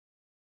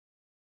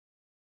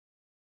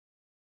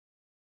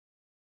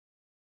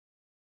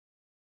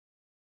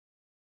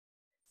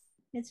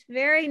It's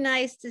very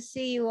nice to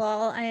see you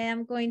all. I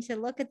am going to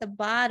look at the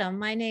bottom.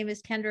 My name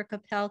is Kendra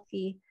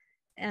Kopelke,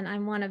 and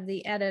I'm one of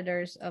the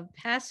editors of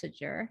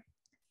Passager.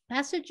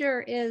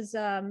 Passager is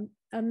a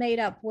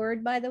made-up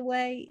word, by the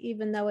way,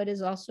 even though it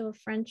is also a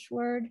French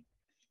word.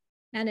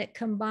 And it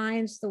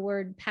combines the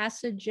word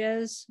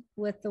passages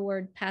with the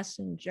word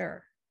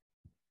passenger.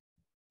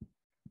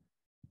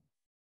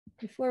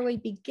 Before we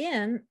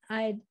begin,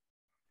 I'd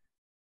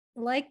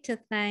like to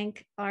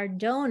thank our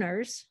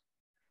donors,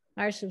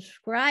 our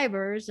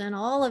subscribers, and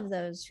all of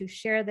those who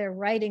share their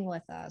writing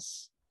with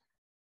us,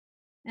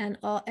 and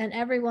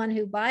everyone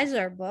who buys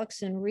our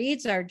books and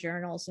reads our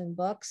journals and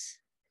books.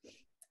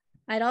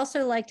 I'd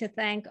also like to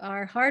thank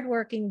our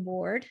hardworking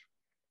board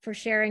for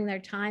sharing their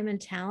time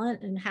and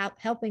talent and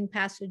helping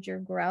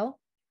Passager grow.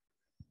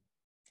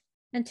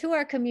 And to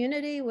our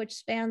community, which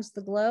spans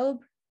the globe,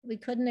 we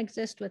couldn't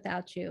exist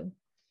without you.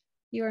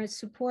 Your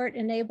support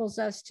enables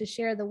us to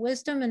share the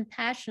wisdom and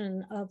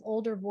passion of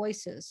older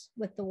voices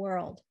with the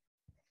world.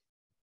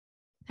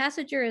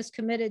 Passager is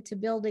committed to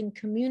building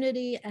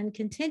community and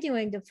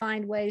continuing to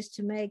find ways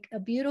to make a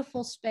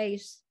beautiful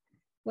space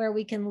where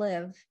we can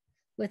live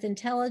with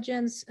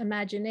intelligence,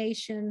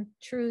 imagination,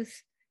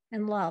 truth,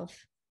 and love.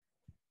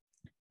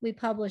 We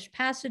publish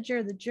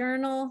Passager, the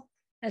journal,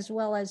 as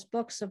well as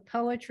books of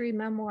poetry,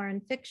 memoir,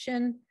 and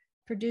fiction,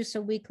 produce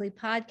a weekly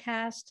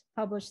podcast,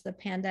 publish the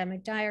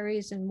Pandemic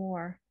Diaries, and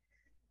more.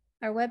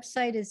 Our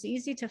website is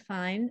easy to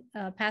find,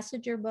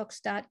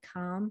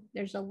 passagerbooks.com.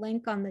 There's a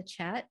link on the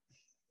chat.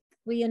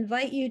 We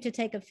invite you to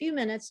take a few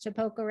minutes to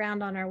poke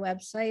around on our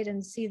website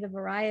and see the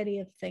variety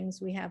of things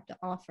we have to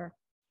offer.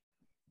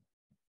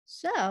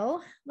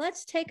 So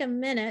let's take a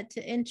minute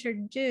to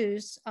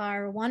introduce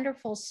our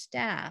wonderful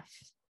staff.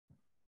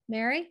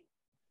 Mary?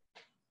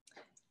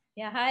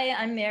 Yeah, hi,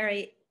 I'm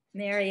Mary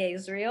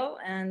Azriel,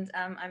 and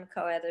I'm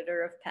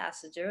co-editor of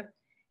Passager.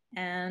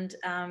 And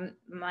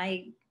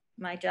my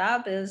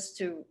job is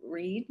to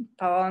read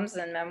poems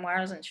and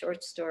memoirs and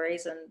short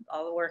stories and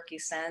all the work you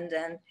send,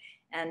 and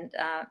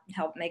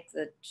help make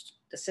the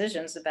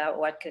decisions about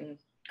what can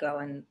go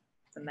in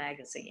the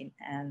magazine.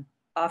 And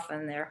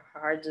often they're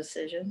hard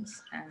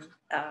decisions, and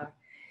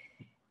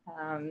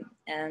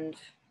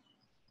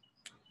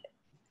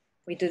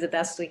we do the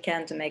best we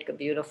can to make a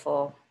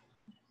beautiful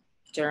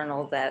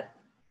journal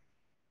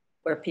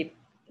where people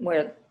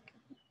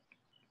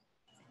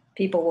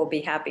will be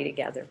happy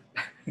together.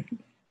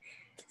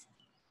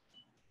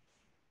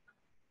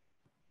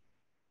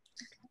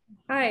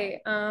 Hi,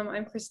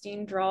 I'm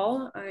Christine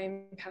Droll.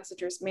 I'm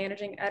Passager's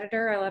managing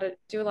editor. I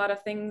do a lot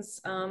of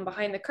things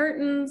behind the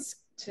curtains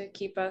to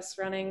keep us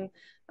running,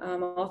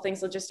 all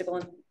things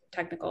logistical and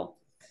technical.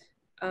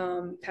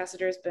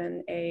 Passager has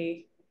been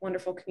a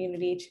wonderful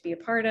community to be a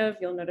part of.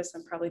 You'll notice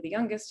I'm probably the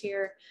youngest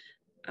here,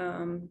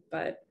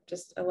 but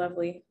just a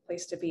lovely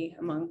place to be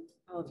among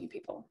all of you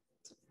people.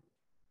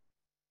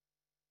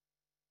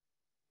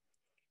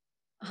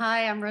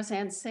 Hi, I'm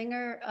Roseanne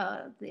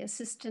Singer, the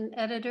assistant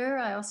editor.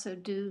 I also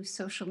do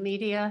social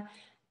media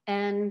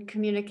and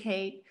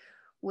communicate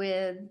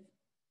with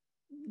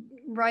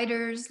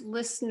writers,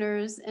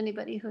 listeners,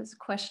 anybody who has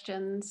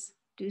questions,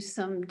 do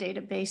some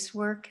database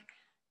work,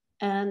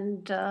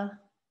 and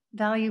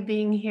value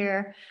being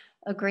here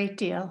a great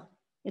deal.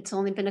 It's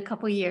only been a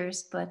couple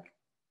years, but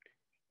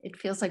it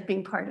feels like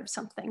being part of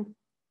something.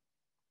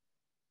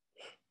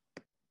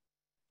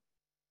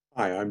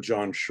 Hi, I'm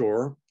John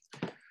Shore.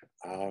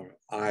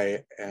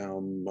 I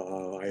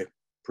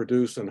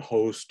produce and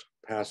host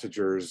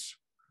Passager's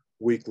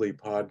weekly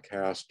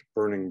podcast,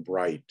 Burning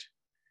Bright.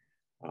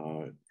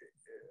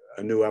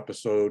 A new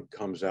episode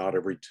comes out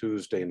every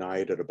Tuesday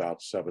night at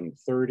about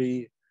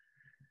 7:30.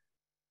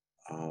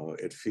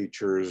 It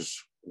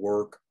features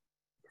work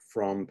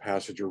from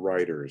Passager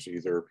writers,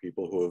 either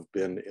people who have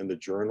been in the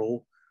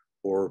journal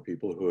or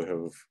people who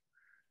have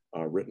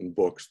written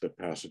books that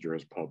Passager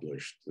has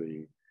published.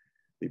 The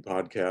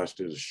podcast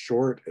is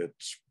short.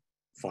 It's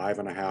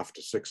 5.5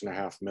 to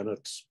 6.5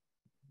 minutes.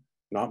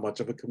 Not much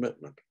of a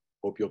commitment.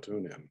 Hope you'll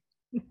tune in.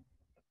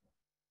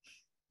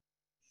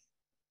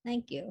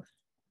 Thank you.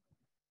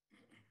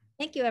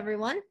 Thank you,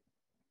 everyone.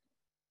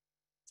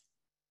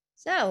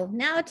 So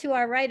now to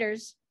our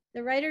writers.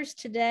 The writers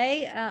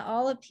today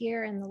all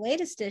appear in the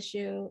latest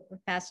issue of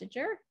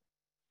Passager,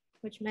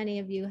 which many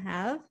of you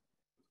have.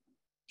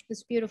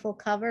 This beautiful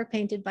cover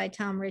painted by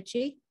Tom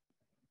Ritchie,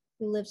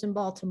 who lives in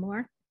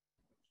Baltimore.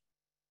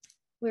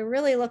 We're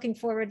really looking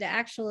forward to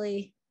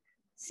actually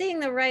seeing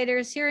the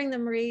writers, hearing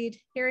them read,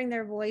 hearing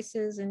their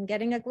voices, and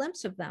getting a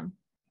glimpse of them.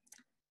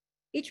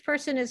 Each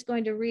person is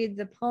going to read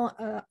a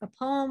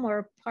poem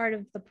or part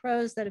of the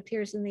prose that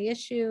appears in the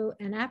issue,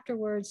 and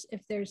afterwards,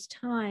 if there's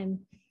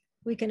time,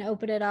 we can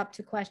open it up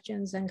to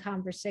questions and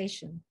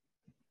conversation.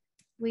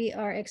 We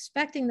are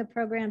expecting the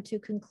program to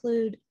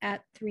conclude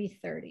at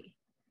 3:30.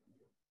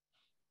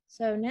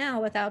 So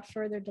now, without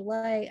further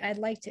delay, I'd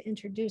like to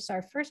introduce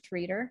our first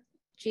reader,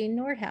 Jean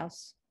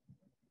Nordhaus.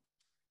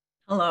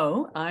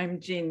 Hello, I'm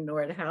Jean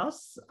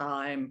Nordhaus.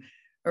 I'm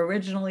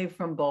originally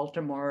from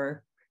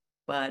Baltimore,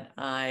 but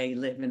I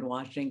live in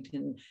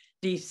Washington,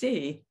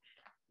 DC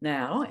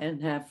now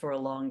and have for a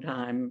long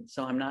time,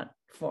 so I'm not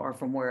far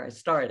from where I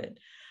started.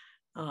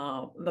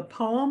 The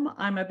poem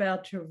I'm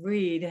about to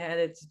read had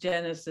its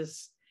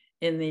genesis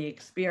in the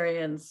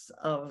experience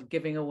of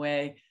giving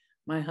away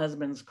my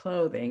husband's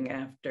clothing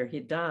after he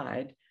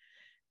died.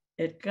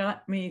 It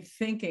got me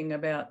thinking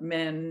about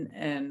men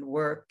and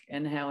work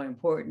and how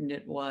important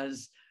it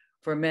was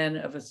for men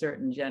of a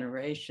certain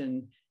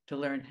generation to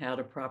learn how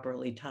to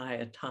properly tie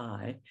a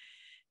tie.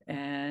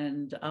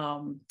 And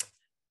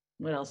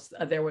what else?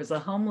 There was a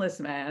homeless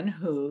man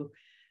who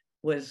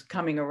was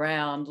coming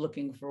around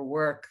looking for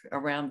work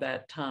around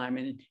that time,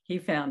 and he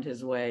found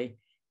his way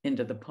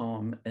into the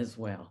poem as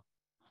well.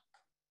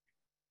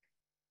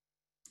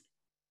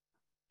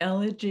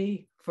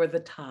 Elegy for the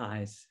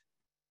ties.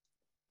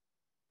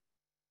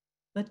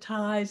 The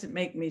ties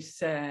make me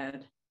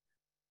sad.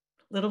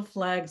 Little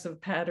flags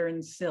of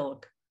patterned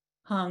silk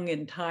hung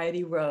in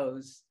tidy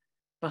rows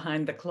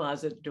behind the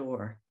closet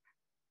door.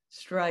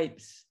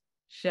 Stripes,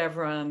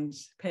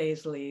 chevrons,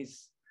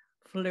 paisleys,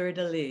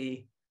 fleur-de-lis,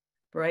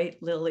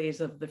 bright lilies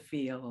of the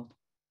field.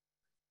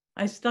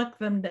 I stuffed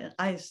them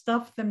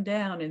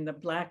down in the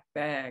black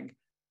bag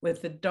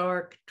with the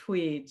dark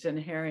tweeds and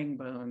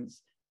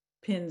herringbones,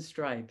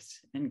 pinstripes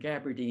and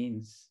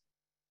gabardines.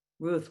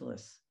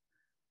 Ruthless,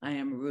 I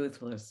am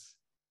ruthless.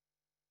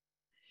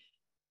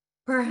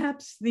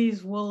 Perhaps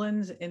these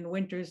woolens in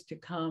winters to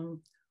come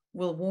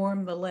will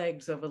warm the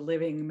legs of a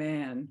living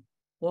man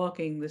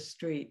walking the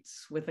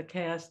streets with a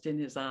cast in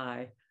his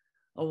eye,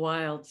 a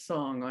wild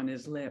song on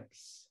his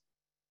lips.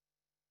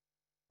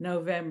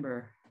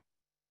 November,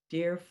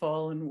 dear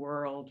fallen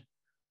world,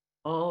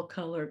 all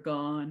color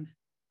gone.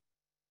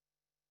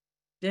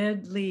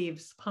 Dead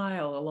leaves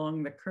pile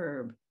along the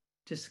curb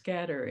to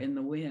scatter in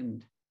the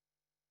wind.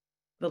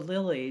 The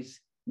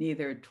lilies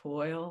neither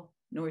toil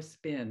nor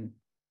spin.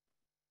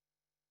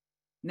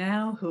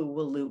 Now who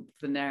will loop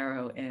the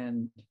narrow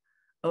end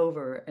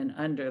over and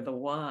under the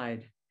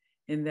wide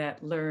in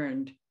that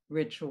learned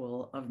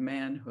ritual of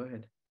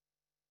manhood?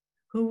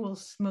 Who will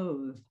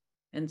smooth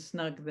and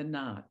snug the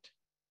knot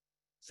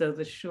so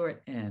the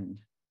short end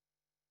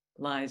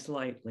lies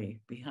lightly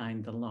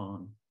behind the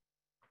long?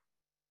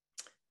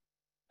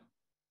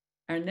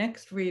 Our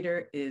next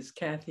reader is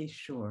Kathy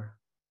Shore.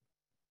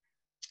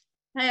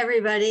 Hi,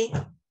 everybody.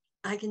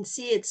 I can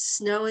see it's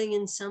snowing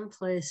in some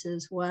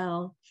places.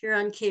 Well, here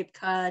on Cape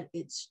Cod,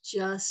 it's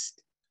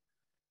just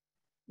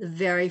the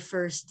very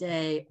first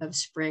day of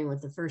spring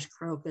with the first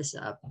crocus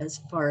up as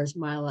far as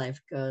my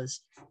life goes.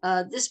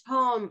 This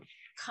poem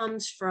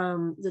comes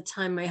from the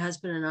time my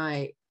husband and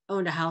I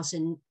owned a house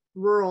in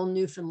rural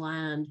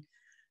Newfoundland.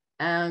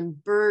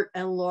 And Bert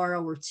and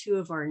Laura were two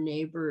of our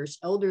neighbors,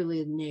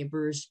 elderly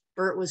neighbors.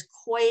 Bert was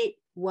quite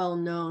well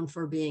known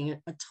for being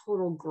a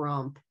total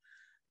grump.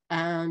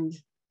 And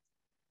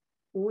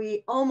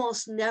we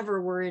almost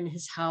never were in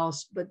his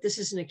house, but this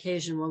is an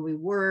occasion when we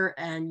were,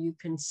 and you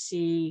can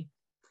see,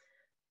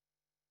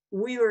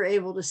 we were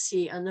able to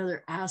see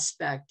another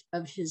aspect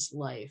of his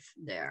life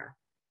there.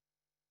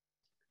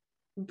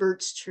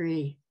 Bert's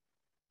tree.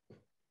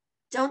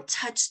 Don't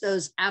touch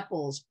those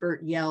apples,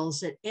 Bert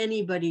yells at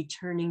anybody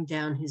turning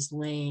down his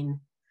lane.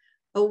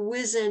 A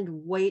wizened,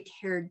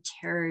 white-haired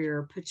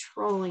terrier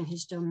patrolling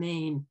his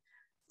domain.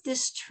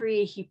 This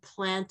tree he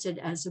planted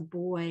as a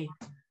boy,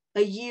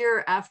 a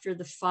year after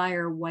the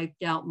fire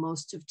wiped out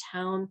most of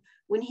town,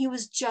 when he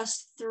was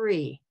just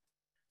 3.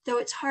 Though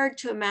it's hard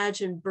to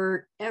imagine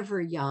Bert ever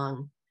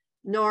young,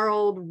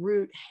 gnarled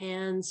root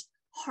hands,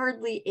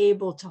 hardly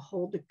able to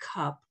hold a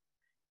cup,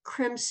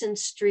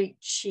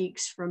 crimson-streaked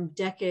cheeks from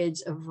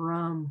decades of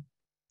rum.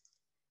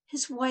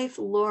 His wife,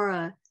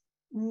 Laura,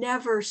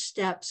 never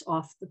steps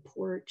off the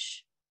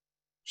porch.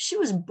 She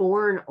was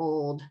born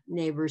old,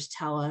 neighbors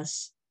tell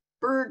us,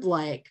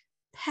 bird-like,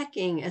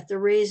 pecking at the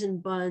raisin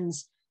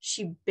buns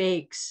she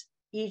bakes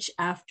each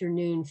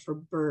afternoon for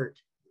Bert.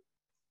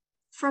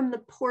 From the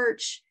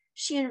porch,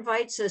 she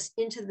invites us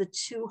into the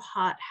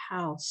too-hot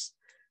house,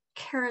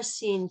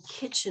 kerosene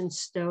kitchen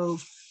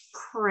stove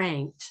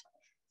cranked.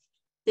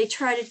 They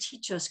try to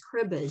teach us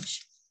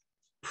cribbage,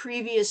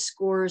 previous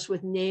scores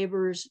with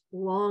neighbors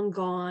long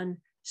gone,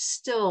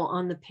 still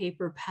on the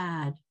paper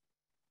pad.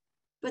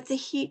 But the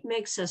heat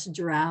makes us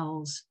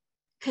drowse,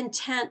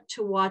 content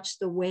to watch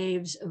the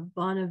waves of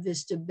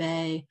Bonavista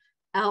Bay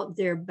out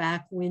their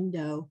back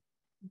window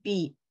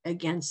beat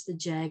against the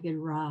jagged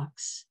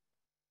rocks.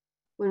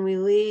 When we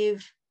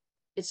leave,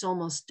 it's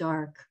almost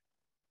dark.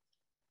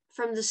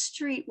 From the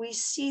street, we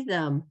see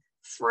them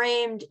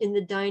framed in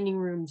the dining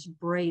room's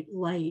bright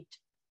light.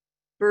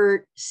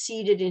 Bert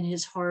seated in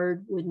his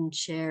hard wooden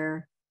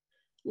chair,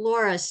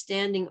 Laura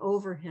standing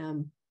over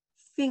him,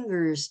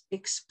 fingers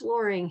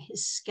exploring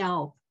his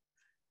scalp.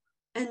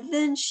 And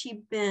then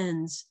she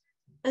bends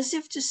as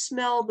if to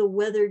smell the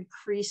weathered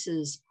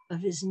creases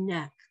of his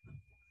neck,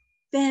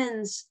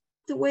 bends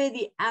the way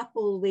the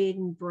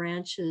apple-laden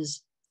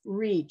branches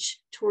reach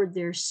toward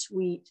their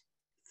sweet,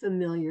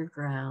 familiar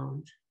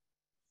ground.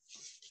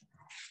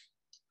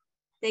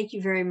 Thank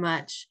you very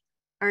much.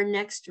 Our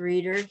next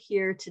reader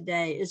here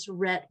today is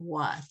Rhett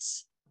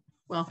Watts.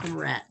 Welcome,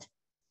 Rhett.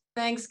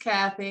 Thanks,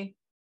 Kathy.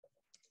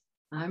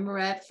 I'm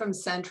Rhett from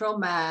Central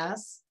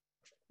Mass,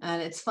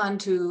 and it's fun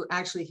to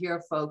actually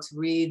hear folks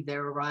read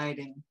their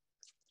writing.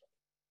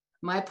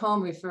 My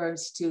poem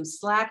refers to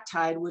slack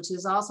tide, which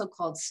is also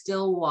called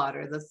still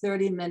water, the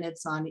 30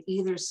 minutes on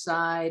either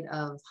side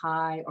of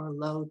high or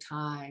low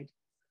tide,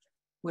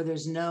 where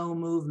there's no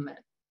movement,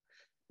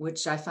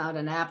 which I found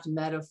an apt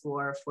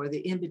metaphor for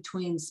the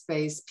in-between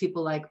space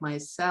people like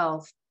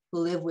myself who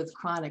live with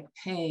chronic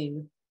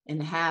pain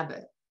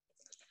inhabit.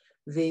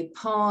 The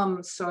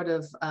poem sort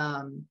of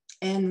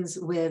ends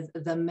with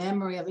the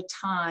memory of a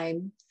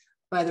time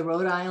by the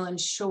Rhode Island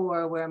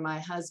shore where my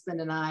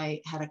husband and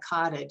I had a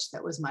cottage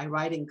that was my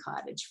writing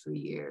cottage for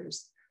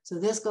years. So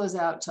this goes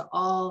out to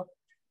all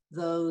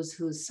those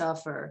who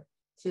suffer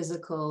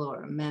physical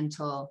or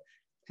mental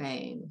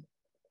pain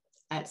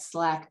at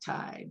slack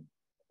tide.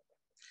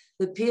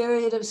 The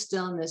period of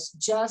stillness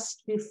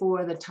just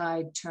before the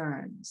tide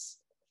turns.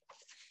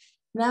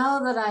 Now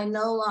that I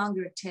no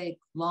longer take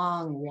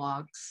long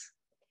walks,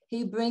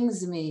 he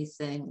brings me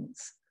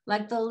things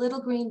like the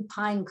little green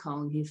pine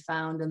cone he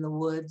found in the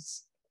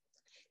woods.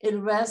 It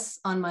rests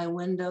on my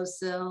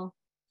windowsill,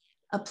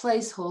 a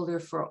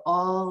placeholder for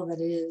all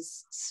that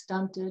is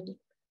stunted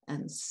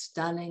and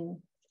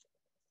stunning.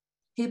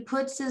 He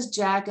puts his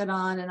jacket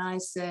on and I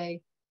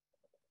say,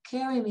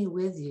 carry me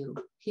with you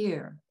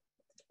here,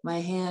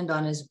 my hand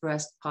on his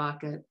breast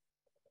pocket.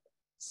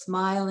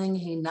 Smiling,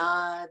 he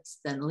nods,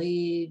 then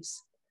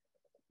leaves,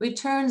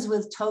 returns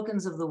with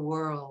tokens of the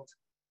world.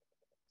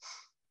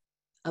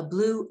 A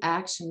blue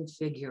action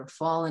figure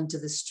fall into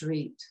the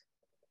street.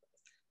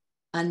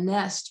 A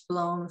nest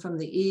blown from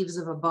the eaves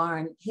of a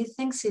barn he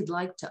thinks he'd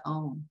like to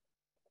own.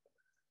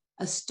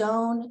 A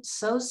stone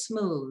so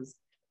smooth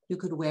you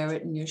could wear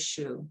it in your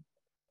shoe.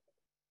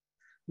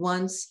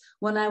 Once,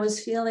 when I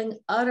was feeling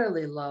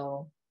utterly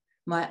low,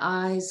 my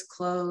eyes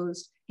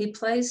closed, he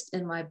placed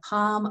in my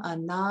palm a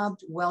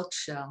knobbed whelk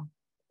shell,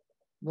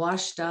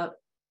 washed up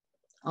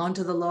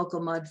onto the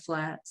local mud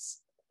flats.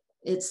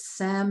 Its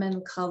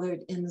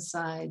salmon-colored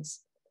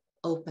insides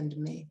opened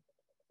me.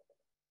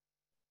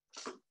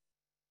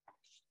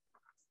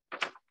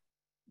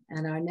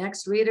 And our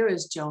next reader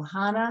is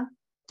Johanna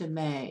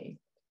DeMay.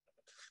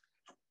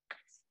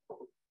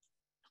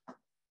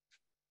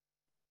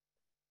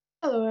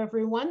 Hello,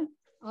 everyone.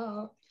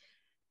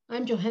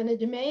 I'm Johanna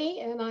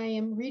DeMay, and I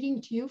am reading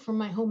to you from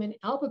my home in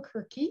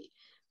Albuquerque,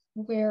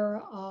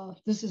 where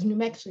this is New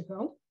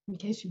Mexico, in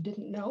case you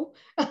didn't know,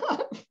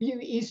 you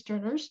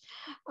Easterners.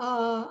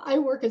 I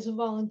work as a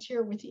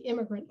volunteer with the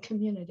immigrant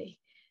community,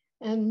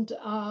 and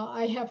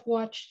I have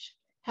watched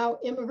how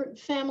immigrant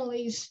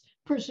families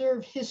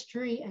preserve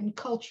history and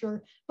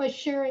culture by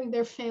sharing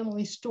their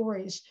family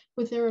stories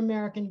with their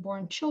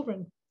American-born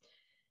children.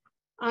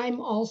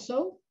 I'm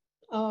also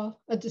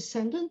a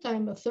descendant.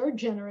 I'm a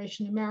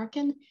third-generation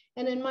American,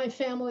 and in my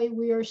family,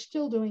 we are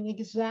still doing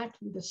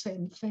exactly the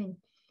same thing.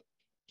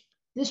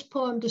 This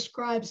poem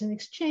describes an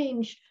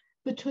exchange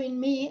between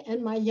me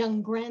and my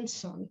young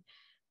grandson,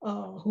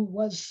 who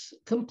was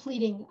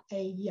completing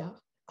a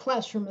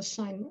classroom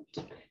assignment.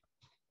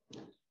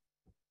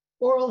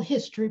 Oral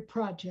history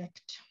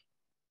project.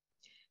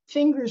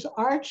 Fingers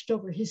arched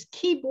over his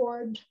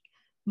keyboard,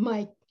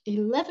 my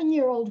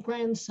 11-year-old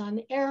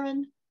grandson,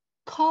 Aaron,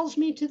 calls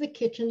me to the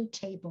kitchen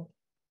table.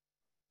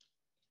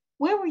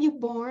 Where were you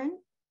born?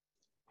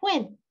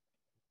 When?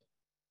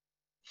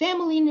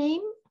 Family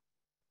name?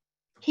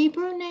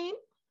 Hebrew name?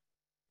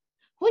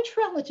 Which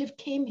relative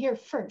came here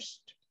first?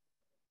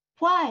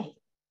 Why?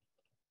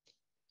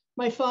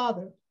 My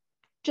father,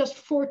 just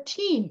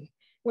 14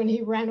 when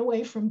he ran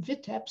away from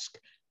Vitebsk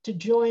to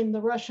join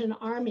the Russian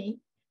army,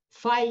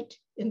 fight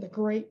in the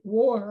Great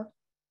War.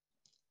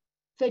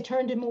 They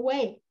turned him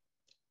away.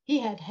 He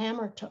had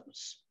hammer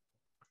toes.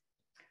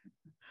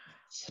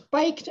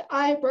 Spiked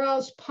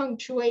eyebrows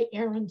punctuate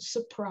Aaron's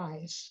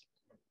surprise,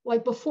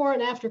 like before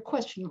and after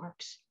question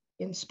marks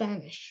in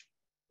Spanish.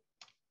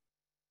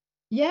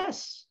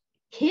 Yes,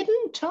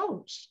 hidden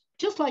toes,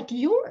 just like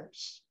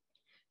yours.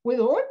 With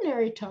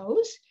ordinary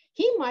toes,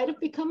 he might have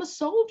become a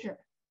soldier,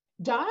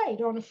 died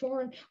on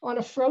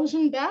a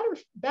frozen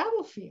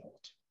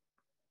battlefield.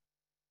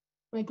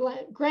 My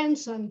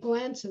grandson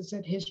glances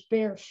at his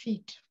bare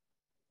feet.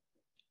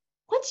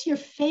 What's your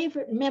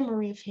favorite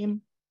memory of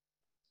him?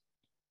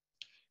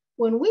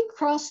 When we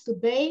crossed the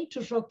bay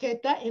to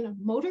Roqueta in a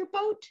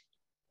motorboat,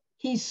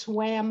 he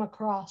swam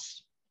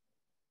across.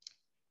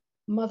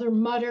 Mother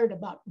muttered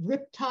about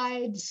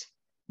riptides,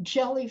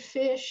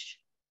 jellyfish,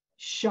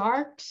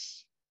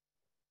 sharks.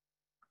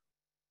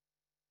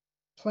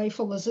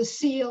 Playful as a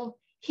seal,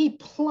 he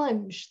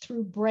plunged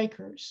through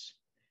breakers,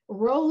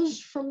 rose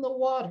from the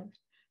water,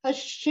 a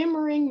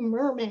shimmering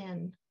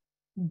merman,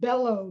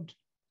 bellowed,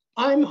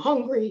 I'm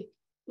hungry,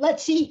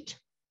 let's eat.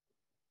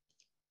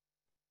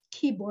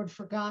 Keyboard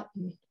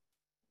forgotten,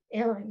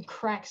 Aaron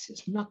cracks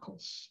his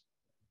knuckles.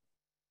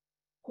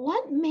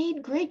 What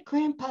made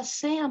great-grandpa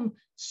Sam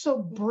so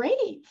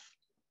brave?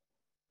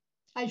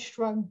 I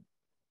shrugged.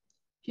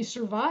 he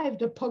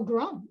survived a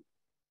pogrom.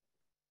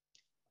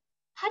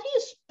 How do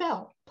you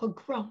spell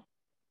pogrom?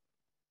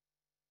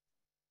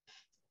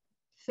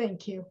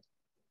 Thank you.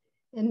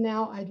 And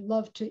now I'd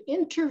love to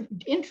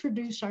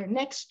introduce our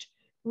next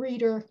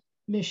reader,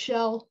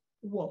 Michelle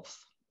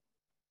Wolf.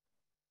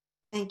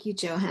 Thank you,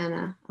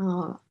 Johanna.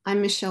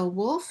 I'm Michelle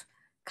Wolf,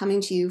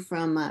 coming to you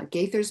from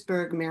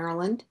Gaithersburg,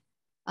 Maryland.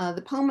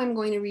 The poem I'm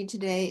going to read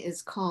today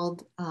is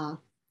called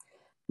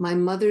My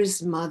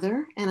Mother's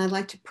Mother, and I'd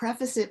like to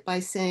preface it by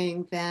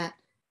saying that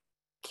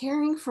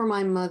caring for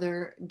my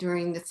mother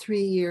during the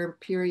 3-year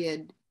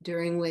period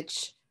during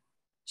which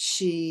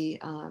she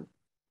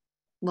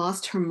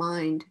lost her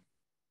mind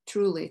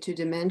truly to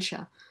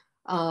dementia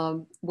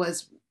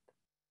was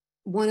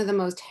one of the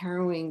most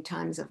harrowing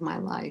times of my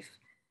life.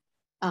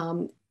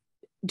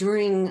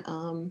 During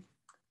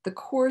the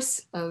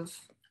course of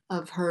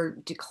her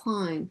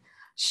decline,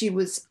 she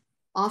was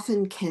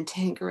often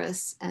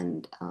cantankerous,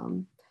 and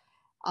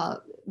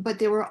but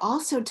there were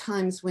also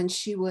times when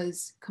she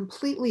was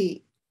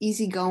completely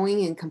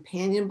easygoing and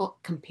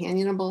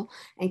companionable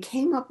and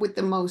came up with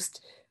the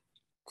most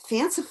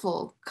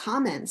fanciful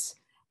comments.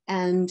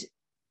 And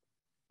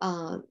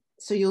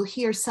so you'll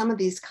hear some of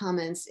these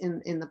comments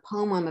in the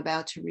poem I'm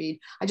about to read.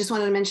 I just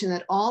wanted to mention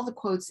that all the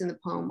quotes in the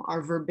poem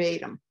are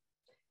verbatim.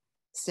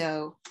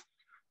 So,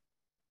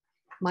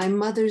 my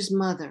mother's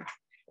mother.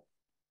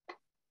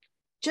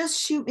 Just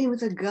shoot me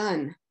with a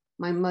gun,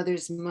 my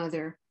mother's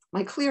mother,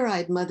 my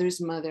clear-eyed mother's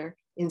mother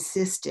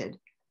insisted,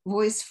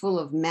 voice full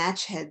of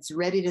match heads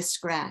ready to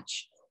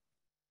scratch,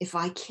 if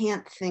I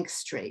can't think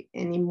straight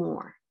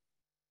anymore.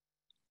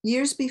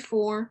 Years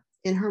before,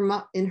 in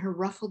her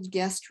ruffled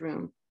guest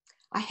room,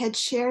 I had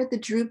shared the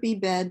droopy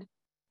bed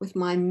with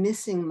my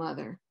missing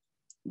mother,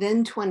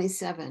 then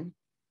 27,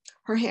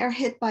 her hair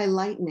hit by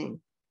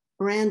lightning,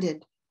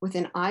 branded with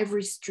an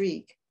ivory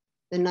streak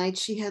the night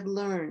she had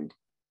learned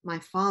my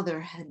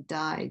father had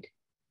died.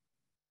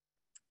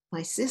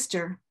 My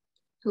sister,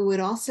 who would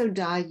also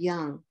die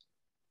young,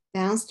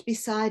 bounced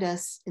beside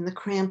us in the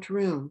cramped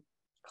room,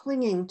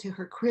 clinging to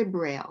her crib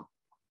rail.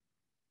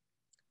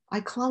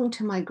 I clung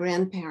to my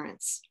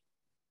grandparents.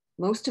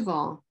 Most of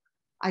all,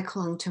 I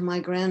clung to my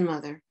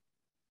grandmother,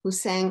 who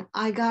sang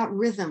I Got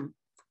Rhythm,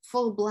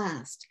 full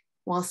blast,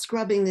 while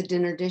scrubbing the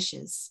dinner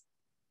dishes.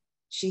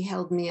 She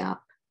held me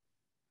up.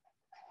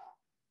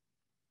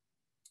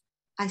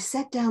 I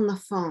set down the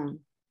phone,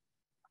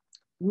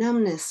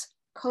 numbness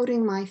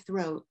coating my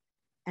throat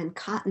and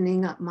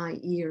cottoning up my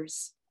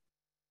ears.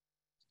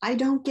 I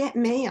don't get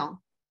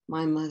mail,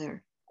 my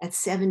mother, at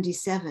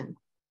 77,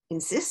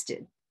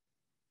 insisted.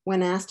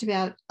 When asked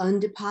about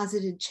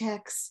undeposited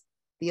checks,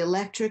 the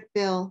electric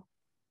bill,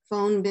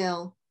 phone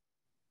bill.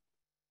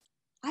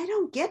 I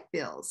don't get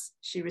bills,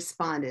 she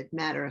responded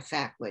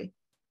matter-of-factly.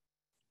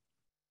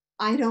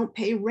 I don't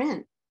pay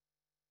rent.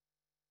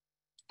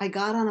 I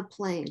got on a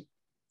plane,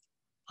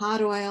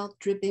 hot oil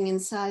dripping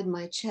inside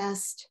my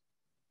chest,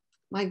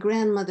 my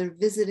grandmother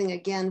visiting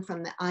again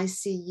from the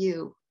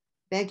ICU,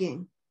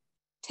 begging,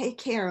 take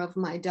care of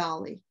my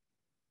dolly.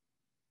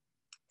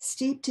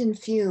 Steeped in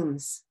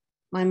fumes,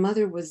 my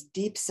mother was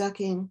deep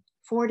sucking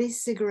 40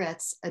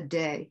 cigarettes a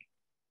day.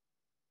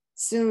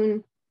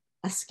 Soon,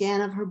 a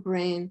scan of her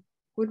brain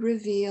would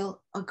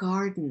reveal a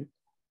garden,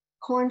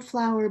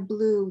 cornflower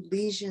blue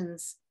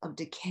lesions of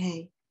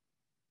decay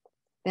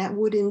that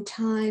would in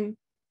time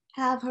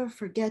have her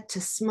forget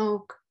to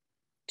smoke,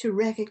 to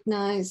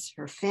recognize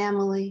her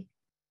family,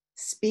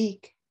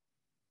 speak,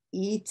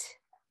 eat.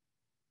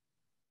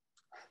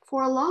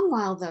 For a long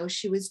while though,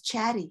 she was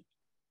chatty.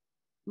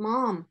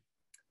 Mom,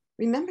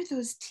 remember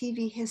those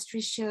TV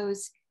history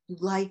shows you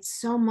liked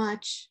so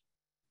much?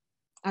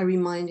 I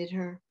reminded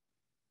her.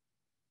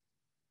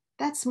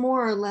 That's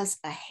more or less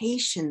a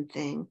Haitian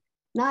thing,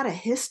 not a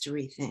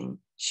history thing,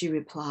 she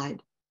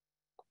replied.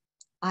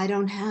 I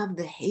don't have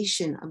the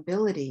Haitian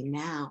ability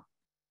now.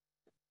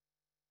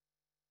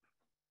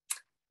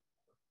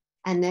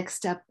 And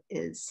next up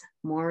is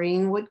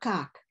Maureen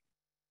Woodcock.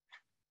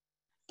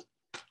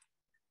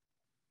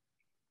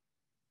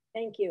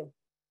 Thank you.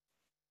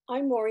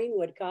 I'm Maureen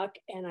Woodcock,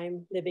 and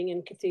I'm living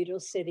in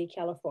Cathedral City,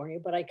 California,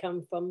 but I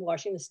come from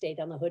Washington State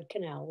on the Hood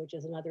Canal, which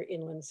is another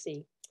inland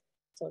sea.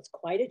 So it's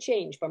quite a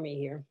change for me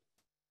here.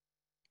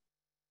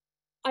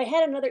 I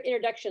had another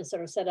introduction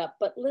sort of set up,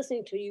 but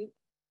listening to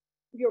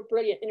your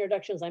brilliant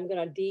introductions, I'm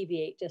going to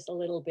deviate just a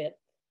little bit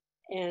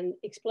and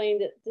explain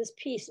that this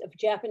piece of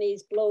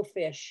Japanese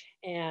blowfish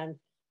and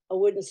a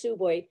wooden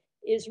suboi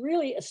is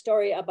really a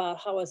story about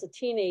how as a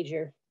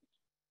teenager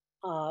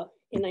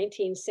in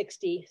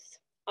 1960,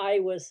 I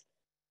was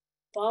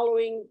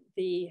following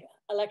the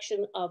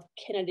election of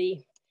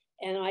Kennedy,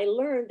 and I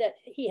learned that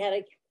he had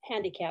a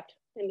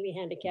mentally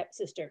handicapped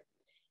sister.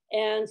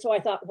 And so I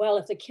thought, well,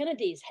 if the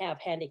Kennedys have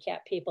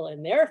handicapped people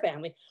in their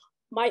family,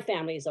 my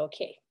family is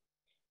okay.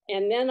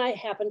 And then I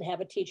happened to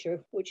have a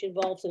teacher, which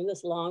involves in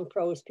this long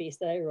prose piece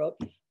that I wrote,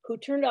 who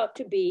turned out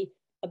to be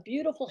a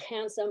beautiful,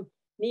 handsome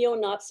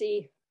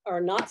neo-Nazi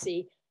or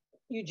Nazi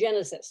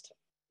eugenicist,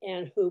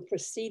 and who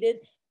proceeded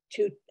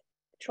to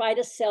try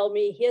to sell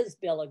me his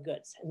bill of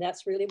goods. And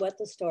that's really what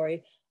the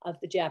story of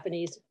the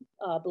Japanese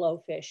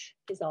blowfish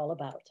is all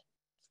about.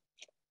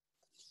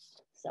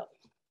 So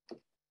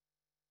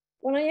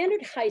when I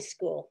entered high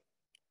school,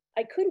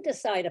 I couldn't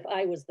decide if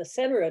I was the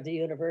center of the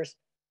universe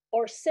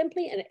or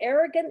simply an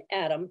arrogant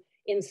atom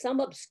in some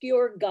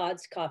obscure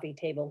god's coffee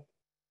table.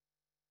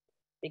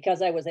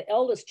 Because I was the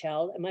eldest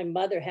child and my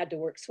mother had to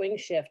work swing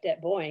shift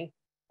at Boeing,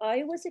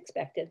 I was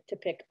expected to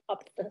pick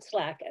up the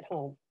slack at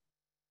home.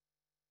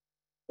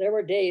 There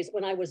were days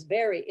when I was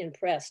very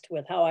impressed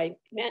with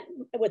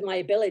with my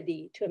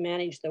ability to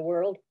manage the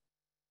world.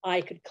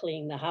 I could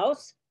clean the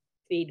house,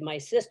 feed my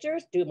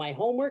sisters, do my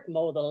homework,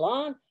 mow the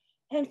lawn,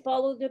 and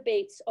follow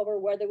debates over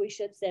whether we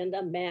should send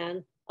a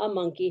man, a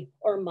monkey,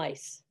 or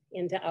mice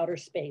into outer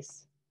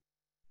space.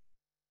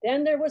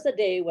 Then there was a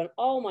day when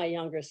all my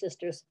younger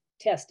sisters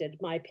tested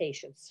my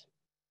patience.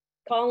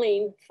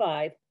 Colleen,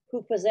 5,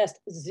 who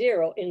possessed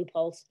 0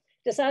 impulse,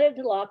 decided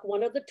to lock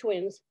one of the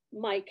twins,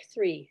 Mike,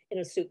 3, in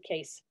a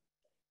suitcase.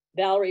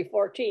 Valerie,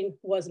 14,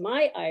 was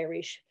my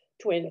Irish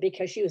twin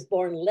because she was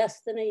born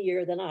less than a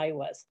year than I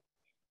was.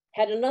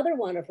 Had another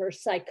one of her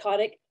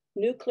psychotic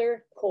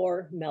nuclear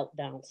core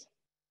meltdowns.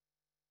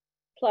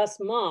 Plus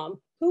Mom,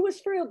 who was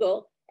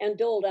frugal and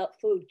doled out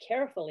food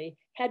carefully,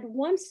 had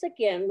once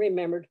again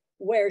remembered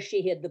where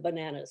she hid the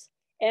bananas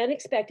and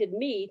expected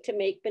me to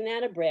make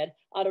banana bread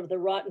out of the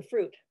rotten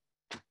fruit.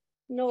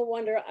 No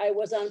wonder I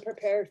was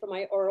unprepared for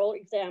my oral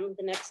exam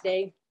the next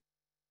day.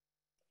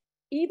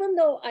 Even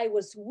though I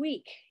was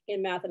weak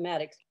in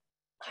mathematics,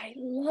 I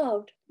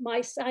loved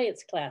my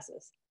science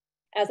classes.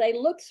 As I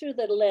looked through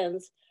the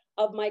lens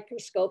of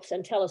microscopes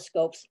and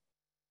telescopes,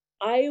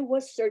 I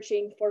was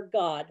searching for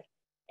God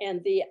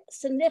and the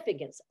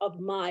significance of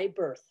my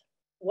birth,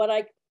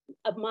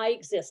 of my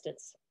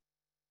existence.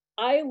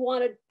 I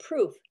wanted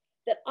proof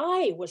that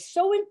I was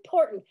so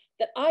important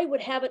that I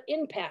would have an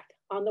impact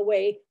on the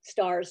way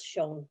stars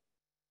shone.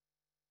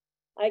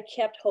 I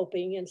kept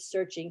hoping and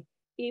searching,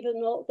 even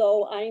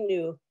though I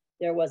knew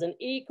there was an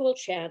equal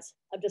chance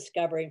of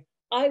discovering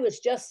I was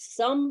just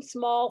some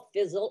small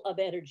fizzle of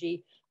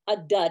energy, a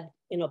dud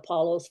in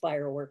Apollo's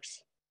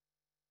fireworks.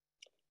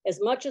 As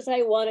much as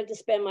I wanted to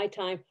spend my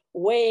time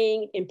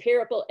weighing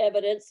empirical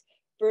evidence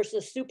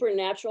versus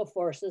supernatural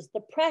forces,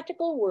 the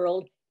practical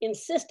world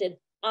insisted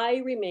I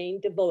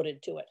remain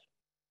devoted to it.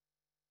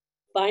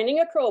 Finding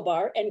a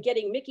crowbar and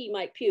getting Mickey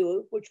Mike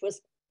Pugh, which was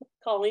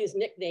Colleen's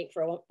nickname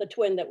for the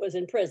twin that was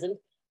in prison,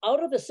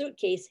 out of the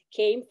suitcase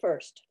came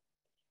first.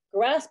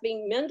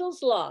 Grasping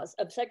Mendel's laws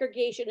of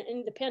segregation and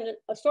independent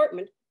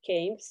assortment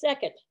came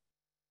second.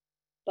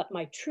 But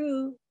my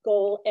true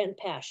goal and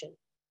passion,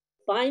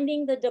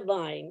 finding the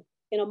divine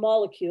in a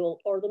molecule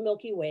or the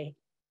Milky Way,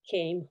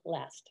 came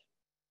last.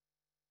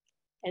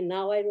 And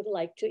now I would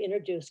like to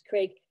introduce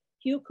Craig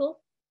Huckel.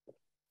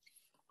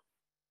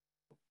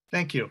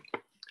 Thank you.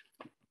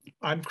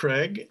 I'm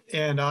Craig,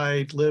 and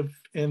I live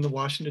in the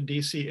Washington,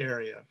 D.C.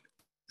 area.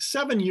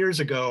 7 years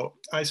ago,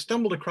 I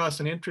stumbled across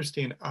an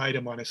interesting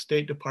item on a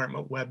State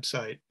Department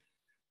website. It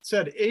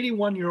said,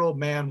 81-year-old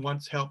man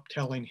wants help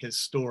telling his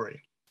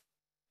story.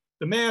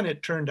 The man,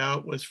 it turned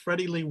out, was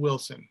Freddie Lee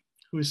Wilson,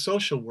 whose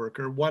social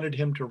worker wanted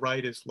him to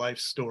write his life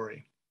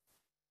story.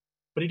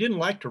 But he didn't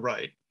like to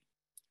write.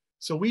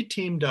 So we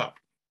teamed up,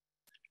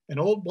 an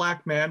old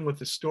Black man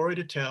with a story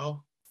to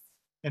tell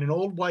and an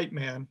old white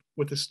man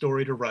with a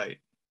story to write.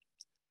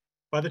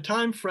 By the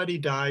time Freddie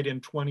died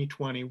in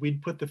 2020,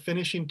 we'd put the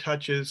finishing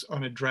touches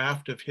on a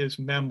draft of his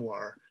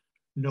memoir,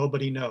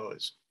 Nobody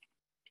Knows.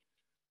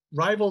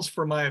 Rivals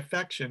for My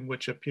Affection,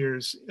 which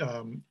appears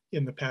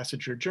in the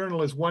Passenger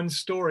Journal, is one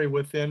story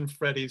within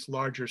Freddie's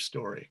larger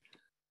story.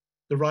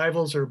 The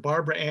rivals are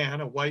Barbara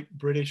Ann, a white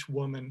British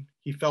woman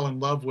he fell in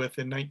love with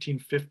in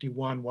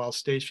 1951 while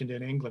stationed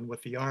in England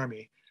with the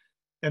Army,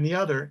 and the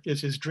other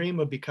is his dream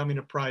of becoming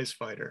a prize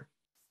fighter.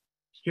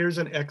 Here's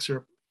an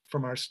excerpt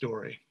from our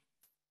story,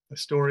 a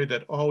story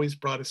that always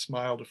brought a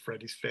smile to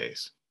Freddie's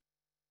face.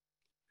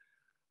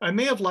 I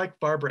may have liked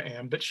Barbara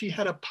Ann, but she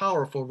had a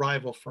powerful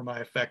rival for my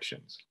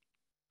affections,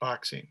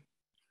 boxing.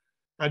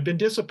 I'd been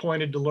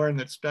disappointed to learn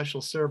that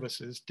Special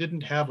Services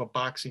didn't have a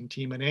boxing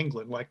team in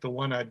England like the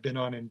one I'd been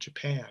on in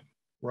Japan,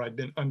 where I'd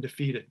been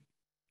undefeated.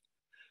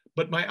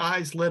 But my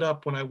eyes lit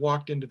up when I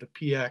walked into the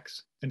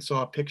PX and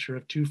saw a picture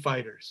of 2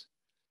 fighters,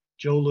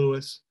 Joe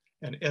Louis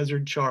and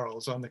Ezzard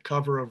Charles, on the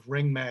cover of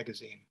Ring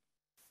magazine.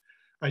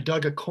 I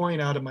dug a coin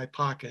out of my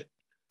pocket,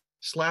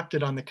 slapped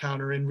it on the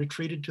counter, and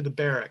retreated to the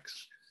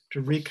barracks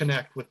to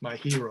reconnect with my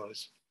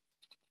heroes.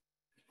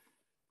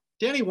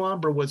 Danny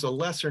Womber was a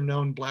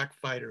lesser-known Black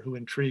fighter who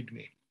intrigued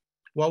me.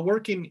 While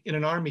working in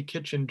an Army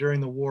kitchen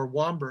during the war,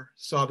 Womber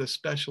saw the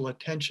special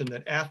attention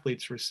that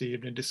athletes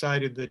received and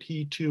decided that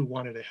he too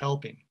wanted a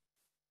helping.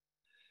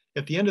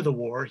 At the end of the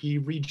war, he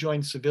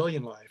rejoined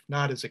civilian life,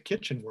 not as a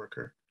kitchen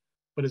worker,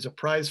 but as a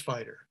prize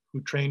fighter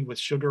who trained with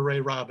Sugar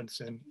Ray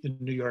Robinson in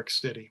New York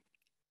City.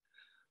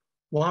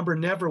 Womber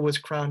never was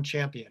crowned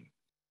champion,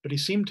 but he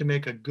seemed to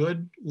make a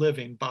good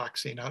living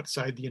boxing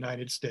outside the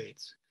United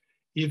States,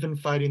 even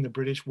fighting the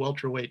British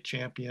welterweight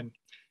champion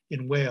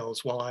in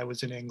Wales while I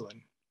was in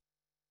England.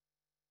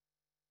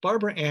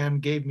 Barbara Ann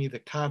gave me the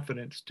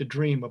confidence to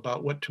dream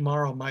about what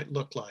tomorrow might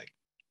look like.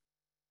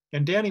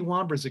 And Danny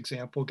Wamber's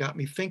example got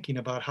me thinking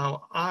about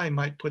how I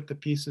might put the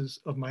pieces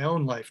of my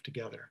own life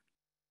together.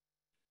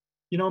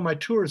 You know, my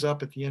tour's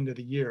up at the end of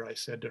the year, I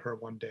said to her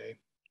one day.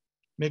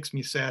 Makes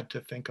me sad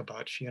to think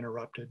about, she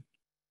interrupted.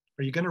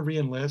 Are you going to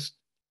re-enlist?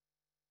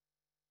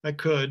 I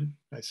could,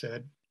 I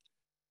said,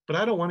 but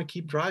I don't want to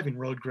keep driving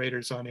road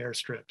graders on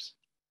airstrips.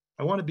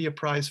 I want to be a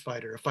prize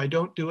fighter. If I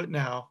don't do it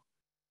now,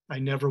 I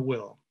never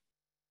will.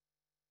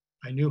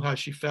 I knew how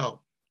she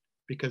felt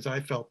because I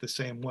felt the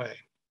same way.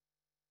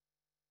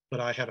 But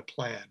I had a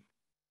plan.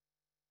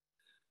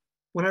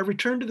 When I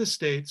returned to the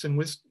States and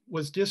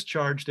was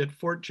discharged at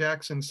Fort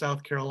Jackson,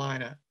 South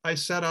Carolina, I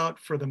set out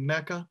for the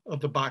Mecca of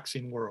the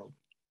boxing world,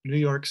 New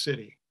York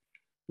City,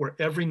 where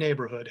every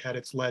neighborhood had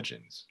its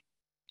legends.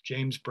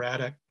 James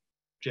Braddock,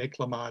 Jake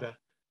LaMotta,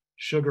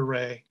 Sugar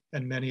Ray,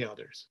 and many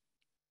others.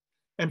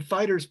 And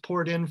fighters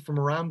poured in from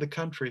around the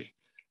country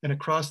and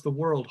across the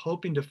world,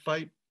 hoping to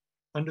fight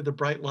under the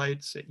bright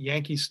lights at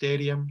Yankee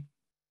Stadium,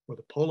 or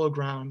the Polo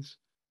Grounds,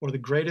 or the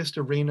greatest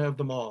arena of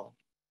them all,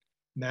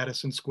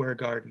 Madison Square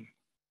Garden.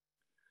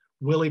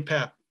 Willie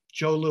Pep,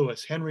 Joe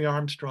Louis, Henry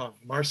Armstrong,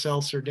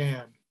 Marcel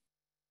Cerdan.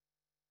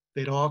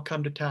 They'd all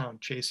come to town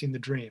chasing the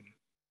dream.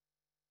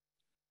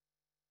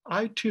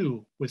 I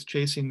too was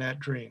chasing that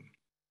dream.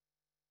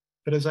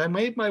 But as I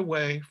made my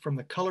way from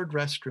the colored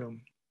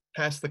restroom,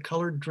 past the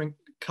colored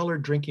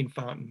drinking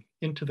fountain,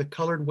 into the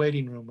colored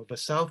waiting room of a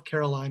South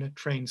Carolina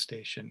train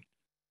station,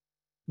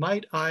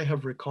 might I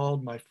have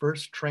recalled my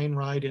first train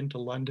ride into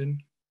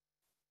London?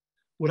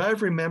 Would I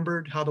have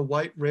remembered how the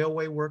white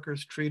railway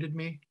workers treated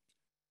me,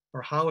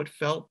 or how it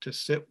felt to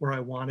sit where I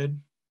wanted?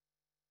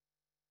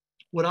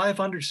 Would I have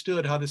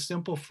understood how the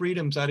simple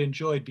freedoms I'd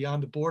enjoyed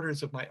beyond the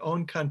borders of my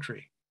own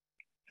country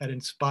had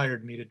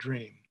inspired me to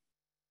dream?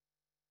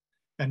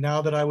 And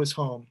now that I was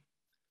home,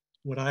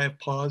 would I have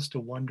paused to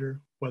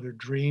wonder whether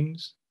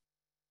dreams,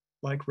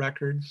 like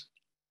records,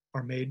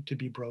 are made to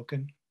be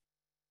broken?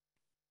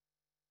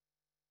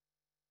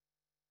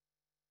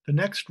 The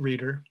next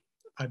reader,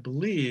 I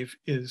believe,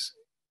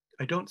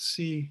 I don't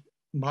see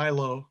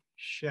Milo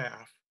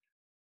Schaff.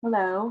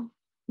 Hello,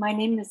 my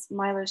name is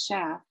Milo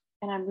Schaff,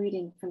 and I'm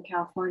reading from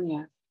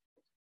California.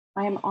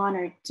 I am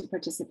honored to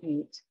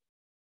participate.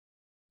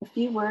 A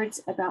few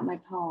words about my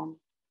poem.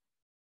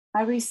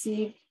 I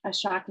received a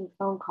shocking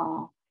phone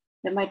call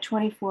that my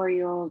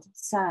 24-year-old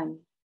son,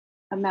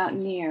 a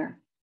mountaineer,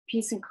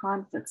 peace and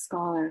conflict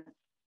scholar,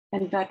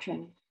 and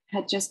veteran,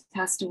 had just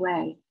passed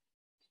away.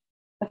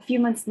 A few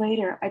months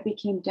later, I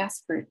became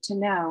desperate to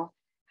know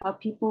how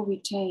people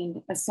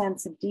retained a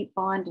sense of deep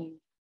bonding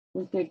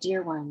with their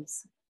dear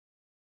ones.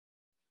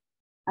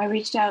 I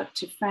reached out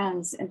to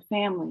friends and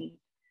family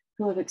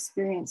who have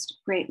experienced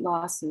great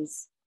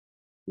losses.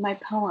 My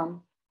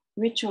poem,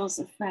 Rituals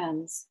of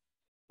Friends,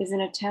 is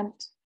an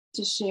attempt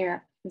to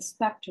share the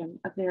spectrum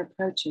of their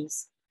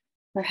approaches,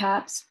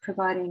 perhaps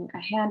providing a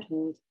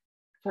handhold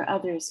for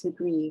others who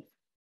grieve.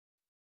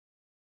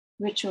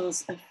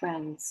 Rituals of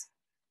Friends.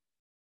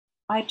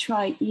 I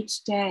try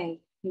each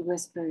day, he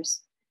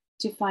whispers,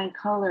 to find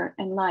color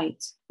and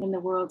light in the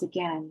world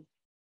again.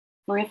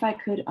 For if I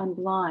could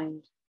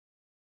unblind,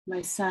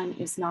 my son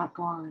is not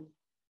gone.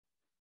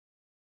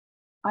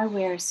 I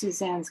wear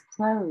Suzanne's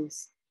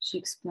clothes, she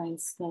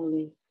explains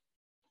slowly.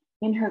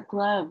 In her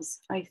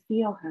gloves, I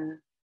feel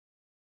her.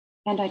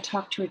 And I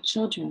talk to her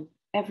children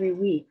every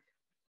week,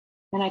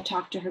 and I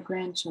talk to her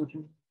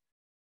grandchildren.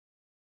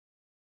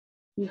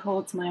 He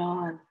holds my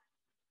arm.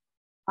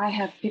 I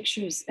have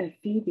pictures of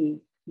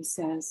Phoebe, he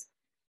says,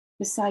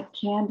 beside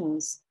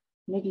candles,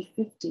 maybe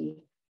 50.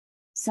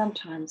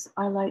 Sometimes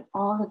I light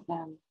all of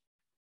them.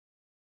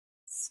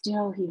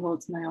 Still, he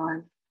holds my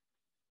arm.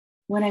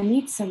 When I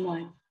meet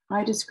someone,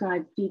 I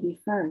describe Phoebe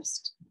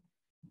first,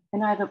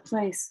 and I have a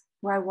place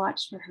where I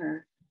watch for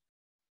her,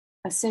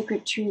 a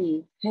sacred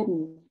tree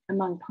hidden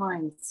among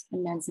pines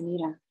and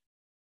manzanita.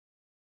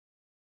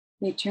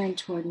 They turn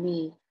toward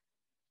me,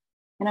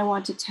 and I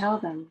want to tell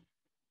them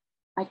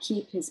I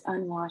keep his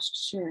unwashed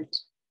shirt.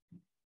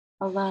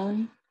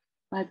 Alone,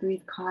 I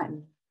breathe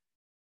cotton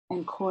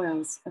and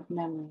coils of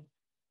memory.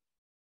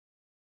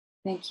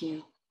 Thank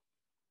you.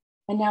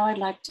 And now I'd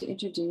like to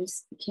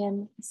introduce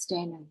Kim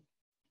Stamen.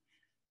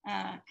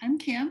 I'm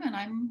Kim,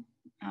 and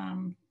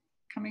I'm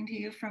coming to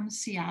you from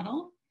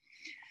Seattle.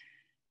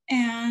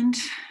 And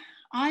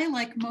I,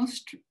 like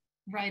most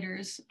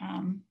writers,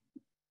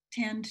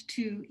 tend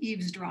to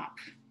eavesdrop.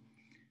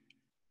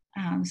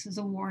 This is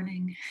a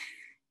warning.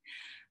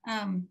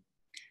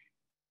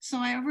 So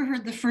I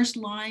overheard the first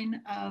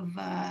line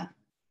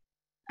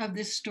of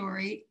this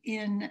story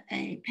in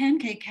a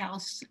pancake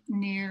house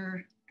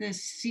near the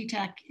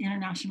SeaTac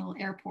International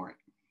Airport.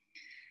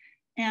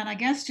 And I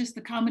guess just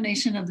the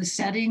combination of the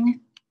setting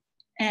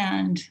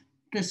and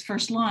this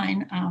first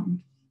line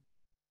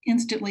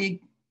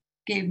instantly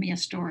gave me a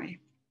story.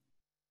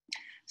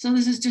 So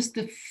this is just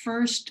the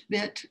first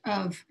bit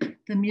of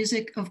the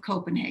music of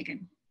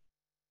Copenhagen.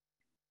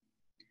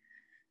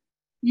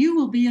 You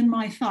will be in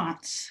my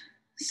thoughts,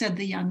 said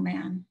the young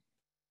man.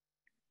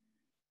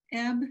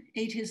 Ebb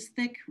ate his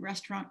thick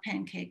restaurant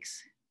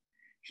pancakes.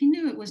 He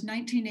knew it was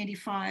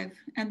 1985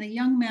 and the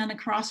young man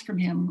across from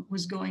him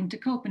was going to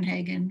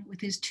Copenhagen with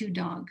his 2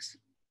 dogs.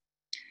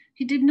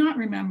 He did not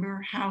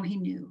remember how he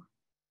knew.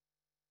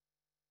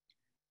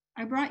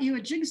 I brought you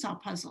a jigsaw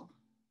puzzle.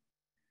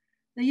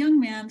 The young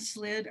man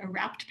slid a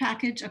wrapped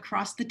package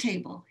across the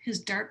table, his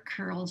dark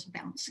curls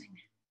bouncing.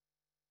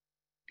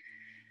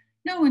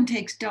 No one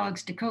takes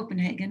dogs to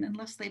Copenhagen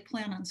unless they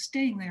plan on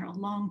staying there a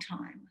long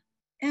time.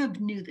 Ebb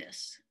knew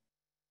this.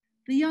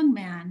 The young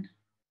man,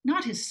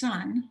 not his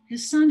son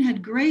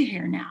had gray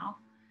hair now,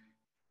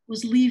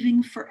 was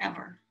leaving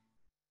forever.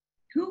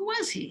 Who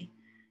was he?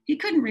 He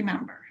couldn't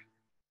remember.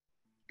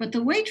 But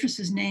the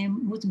waitress's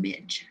name was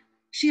Midge.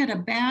 She had a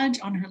badge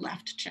on her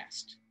left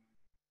chest.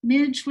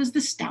 Midge was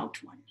the stout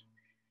one.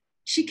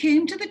 She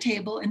came to the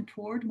table and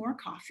poured more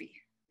coffee.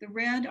 The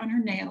red on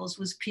her nails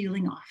was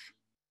peeling off.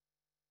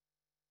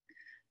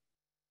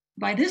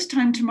 By this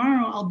time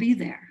tomorrow, I'll be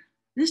there.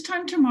 This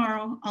time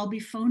tomorrow, I'll be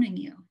phoning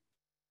you.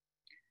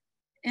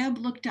 Ebb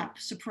looked up,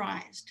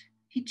 surprised.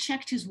 He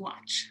checked his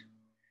watch.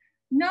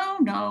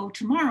 No,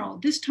 tomorrow,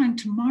 this time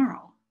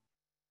tomorrow.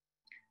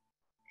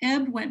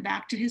 Ebb went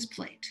back to his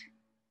plate.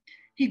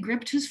 He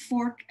gripped his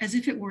fork as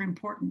if it were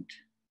important.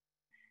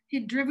 He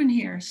had driven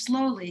here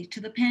slowly to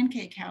the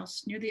pancake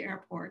house near the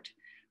airport,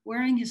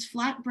 wearing his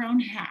flat brown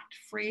hat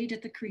frayed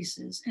at the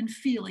creases and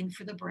feeling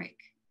for the break.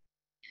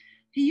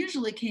 He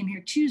usually came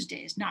here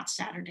Tuesdays, not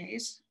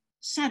Saturdays.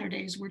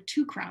 Saturdays were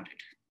too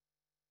crowded.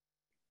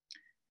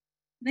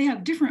 They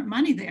have different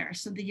money there,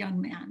 said the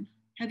young man.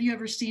 Have you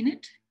ever seen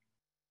it?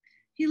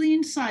 He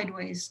leaned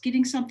sideways,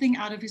 getting something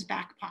out of his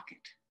back pocket.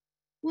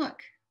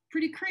 Look,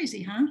 pretty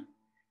crazy, huh?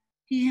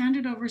 He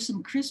handed over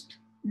some crisp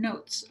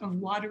notes of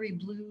watery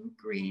blue,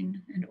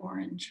 green, and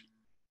orange.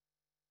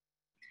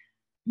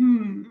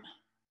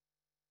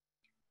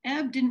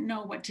 Ebb didn't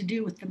know what to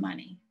do with the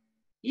money.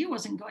 He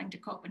wasn't going to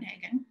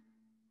Copenhagen.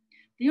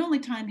 The only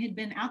time he'd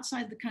been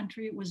outside the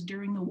country was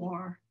during the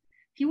war.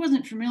 He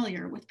wasn't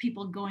familiar with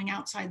people going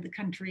outside the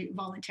country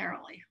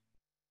voluntarily.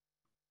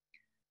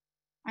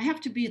 I have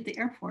to be at the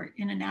airport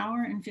in an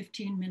hour and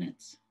 15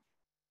 minutes.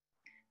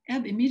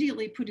 Ebb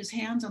immediately put his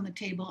hands on the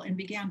table and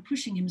began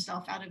pushing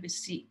himself out of his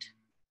seat.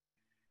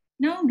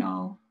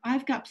 No,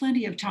 I've got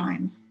plenty of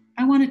time.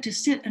 I wanted to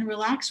sit and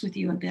relax with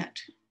you a bit.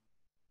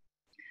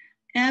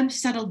 Ebb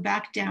settled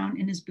back down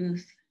in his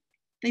booth.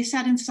 They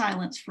sat in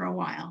silence for a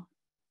while.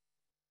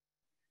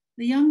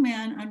 The young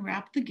man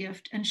unwrapped the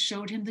gift and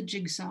showed him the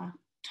jigsaw,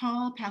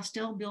 tall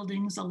pastel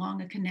buildings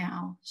along a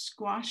canal,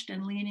 squashed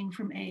and leaning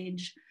from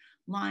age,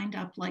 lined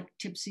up like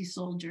tipsy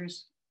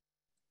soldiers,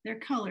 their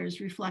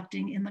colors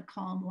reflecting in the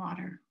calm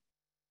water.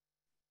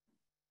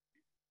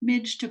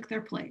 Midge took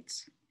their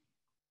plates.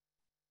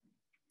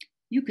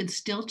 You could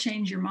still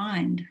change your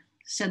mind,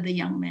 said the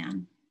young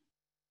man.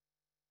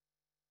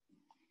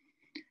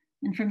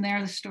 And from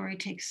there, the story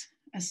takes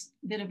a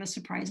bit of a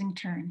surprising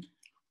turn.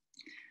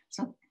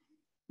 So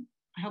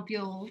I hope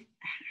you'll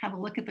have a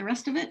look at the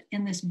rest of it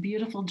in this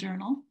beautiful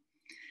journal.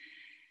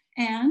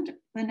 And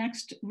the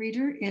next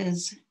reader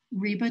is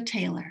Reba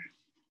Taylor.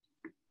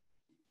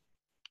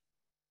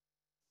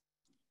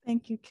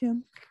 Thank you,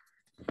 Kim.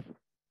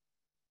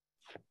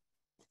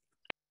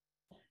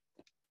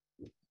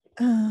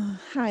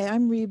 Hi,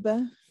 I'm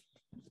Reba,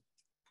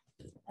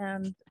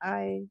 and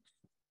I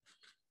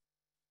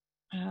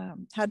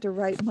had to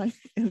write my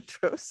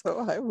intro so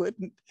I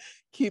wouldn't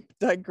keep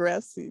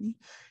digressing.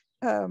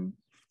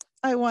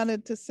 I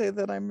wanted to say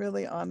that I'm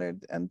really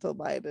honored and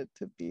delighted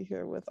to be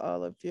here with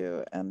all of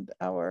you and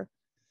our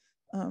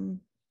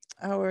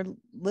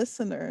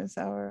listeners,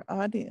 our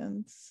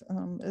audience.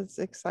 Is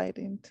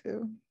exciting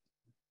too.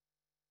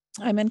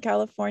 I'm in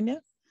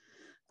California,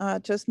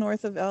 just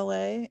north of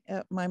LA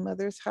at my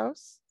mother's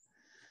house.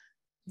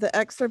 The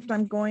excerpt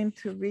I'm going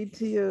to read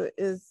to you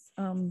is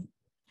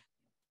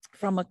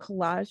from a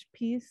collage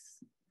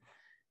piece.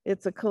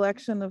 It's a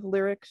collection of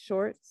lyric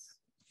shorts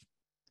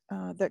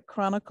that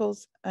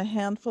chronicles a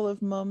handful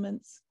of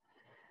moments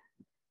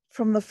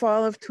from the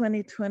fall of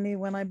 2020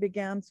 when I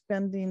began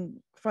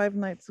spending 5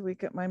 nights a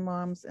week at my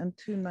mom's and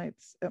 2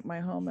 nights at my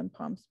home in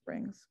Palm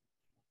Springs,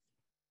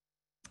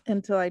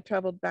 until I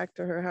traveled back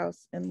to her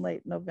house in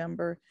late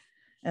November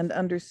and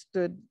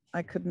understood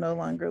I could no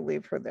longer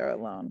leave her there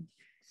alone.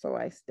 So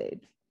I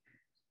stayed.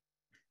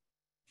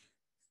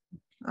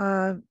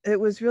 It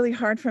was really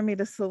hard for me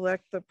to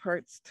select the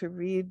parts to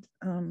read.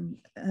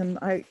 And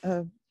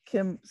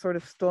Kim sort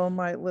of stole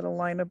my little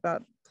line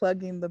about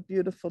plugging the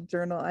beautiful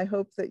journal. I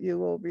hope that you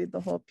will read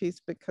the whole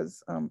piece,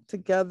 because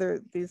together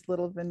these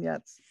little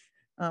vignettes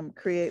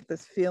create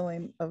this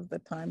feeling of the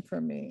time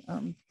for me,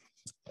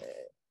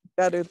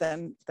 better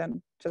than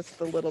just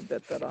the little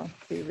bit that I'll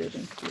be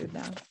reading to you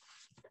now.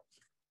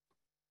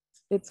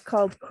 It's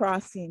called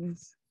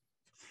Crossings.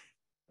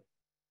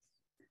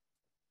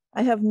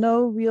 I have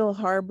no real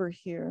harbor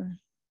here.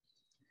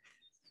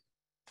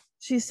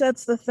 She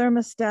sets the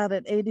thermostat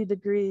at 80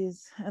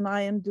 degrees and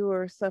I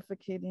endure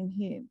suffocating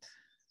heat.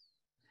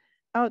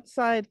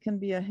 Outside can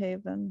be a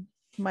haven,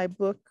 my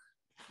book,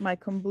 my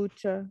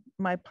kombucha,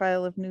 my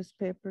pile of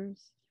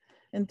newspapers,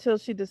 until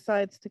she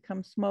decides to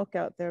come smoke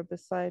out there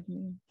beside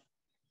me.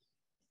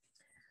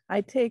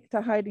 I take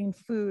to hiding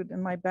food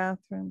in my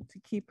bathroom to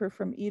keep her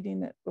from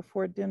eating it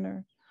before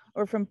dinner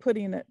or from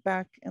putting it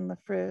back in the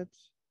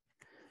fridge.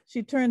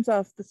 She turns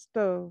off the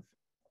stove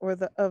or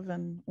the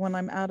oven when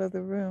I'm out of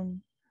the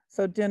room,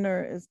 so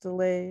dinner is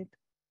delayed.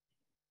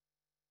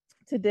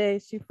 Today,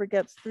 she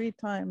forgets 3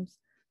 times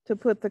to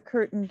put the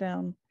curtain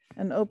down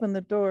and open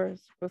the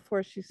doors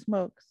before she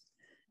smokes,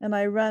 and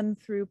I run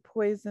through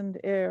poisoned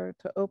air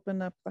to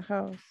open up the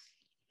house.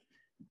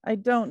 I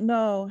don't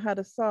know how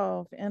to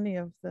solve any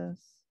of this.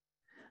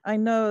 I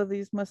know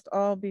these must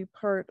all be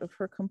part of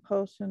her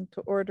compulsion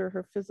to order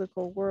her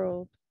physical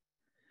world,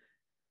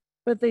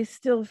 but they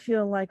still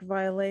feel like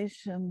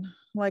violation,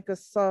 like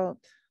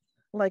assault,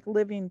 like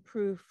living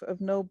proof of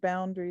no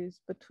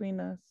boundaries between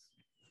us.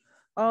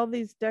 All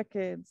these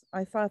decades,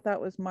 I thought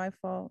that was my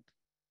fault.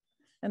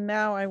 And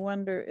now I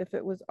wonder if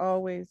it was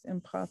always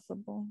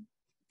impossible.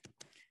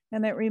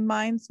 And it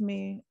reminds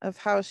me of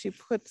how she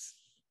puts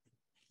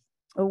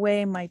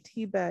away my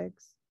tea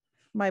bags,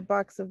 my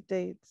box of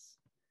dates,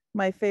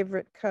 my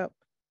favorite cup,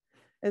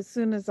 as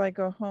soon as I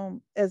go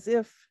home, as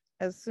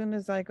soon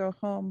as I go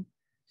home,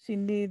 she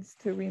needs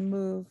to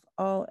remove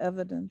all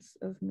evidence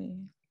of me.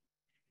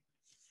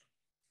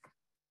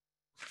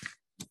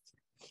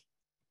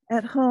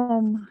 At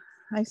home,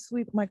 I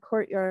sweep my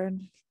courtyard,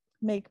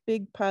 make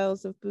big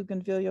piles of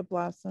bougainvillea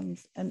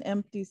blossoms and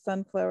empty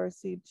sunflower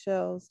seed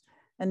shells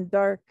and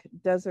dark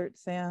desert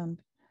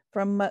sand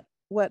from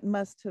what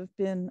must have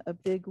been a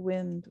big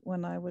wind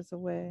when I was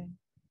away.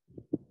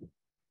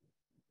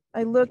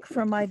 I look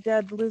for my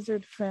dead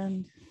lizard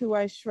friend who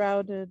I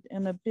shrouded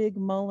in a big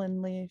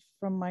mullein leaf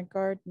from my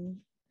garden,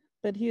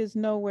 but he is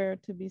nowhere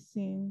to be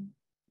seen.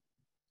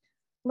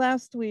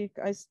 Last week,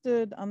 I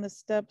stood on the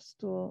step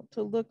stool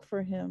to look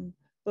for him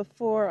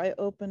before I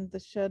opened the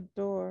shed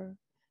door,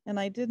 and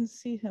I didn't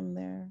see him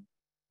there.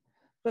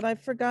 But I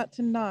forgot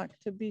to knock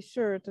to be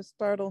sure to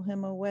startle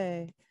him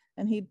away,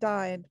 and he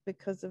died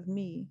because of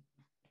me.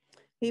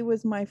 He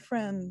was my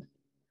friend.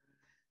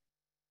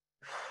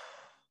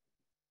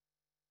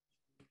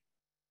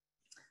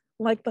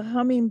 Like the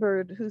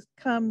hummingbird who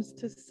comes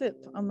to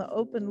sit on the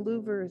open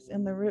louvers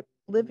in the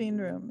living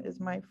room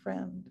is my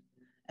friend,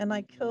 and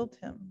I killed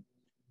him.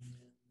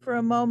 For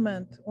a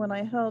moment, when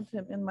I held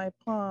him in my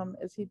palm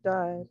as he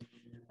died,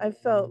 I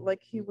felt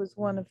like he was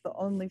one of the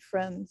only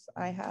friends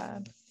I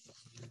had.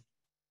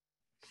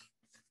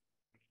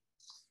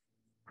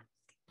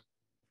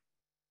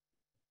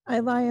 I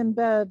lie in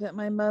bed at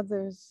my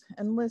mother's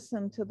and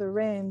listen to the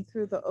rain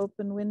through the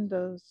open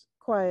windows,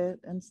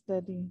 quiet and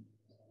steady.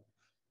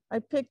 I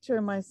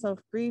picture myself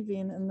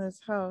grieving in this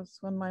house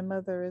when my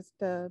mother is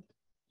dead.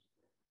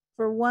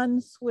 For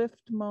one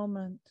swift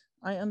moment,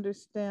 I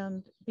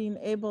understand being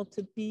able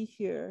to be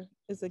here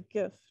is a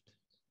gift.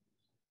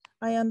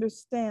 I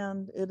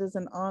understand it is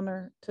an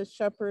honor to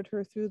shepherd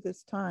her through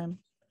this time,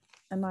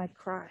 and I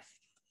cry.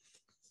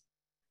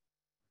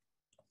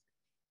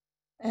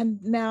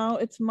 And now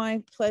it's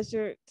my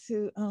pleasure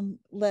to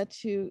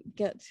let you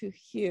get to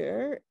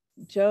hear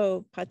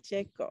Joe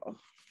Pacheco.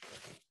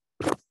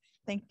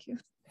 Thank you.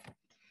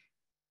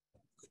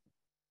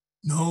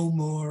 No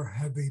more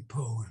heavy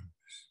poems.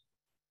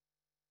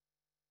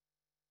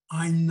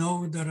 I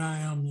know that I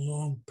am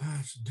long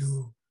past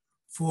due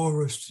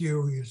for a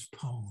serious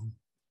poem.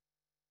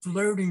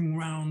 Flirting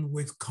round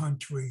with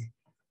country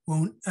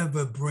won't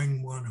ever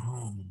bring one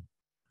home.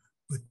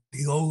 But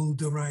the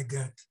older I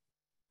get,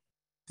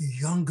 the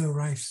younger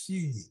I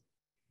see.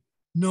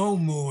 No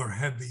more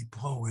heavy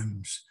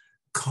poems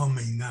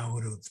coming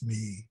out of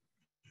me.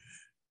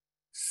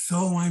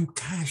 So I'm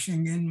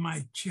cashing in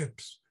my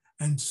chips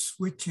and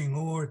switching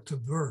o'er to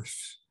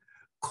verse.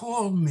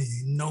 Call me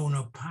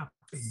Nona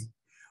Pappy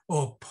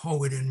or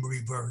poet in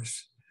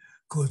reverse,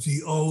 'cause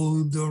the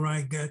older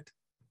I get,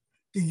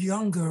 the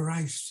younger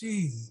I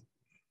see.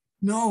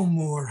 No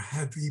more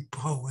heavy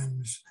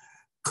poems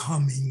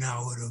coming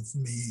out of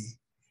me.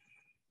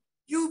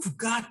 You've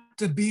got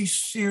to be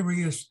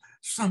serious,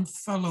 some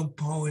fellow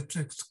poets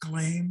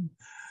exclaim.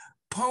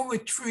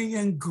 Poetry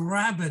and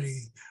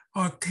gravity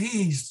are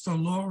keys to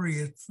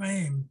laureate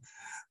fame,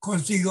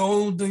 'cause the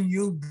older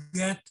you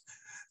get,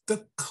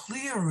 the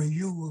clearer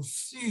you will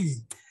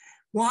see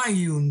why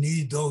you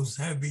need those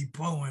heavy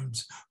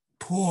poems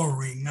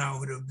pouring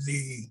out of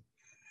thee.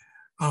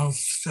 I'll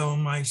sell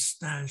my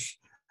stash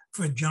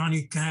for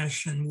Johnny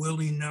Cash and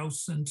Willie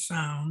Nelson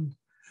sound.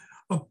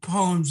 A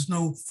poem's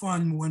no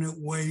fun when it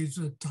weighs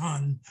a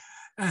ton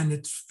and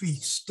its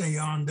feet stay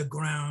on the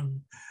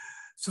ground.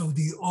 So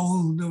the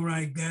older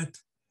I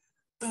get,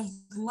 the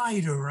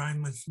lighter I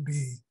must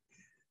be.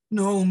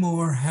 No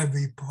more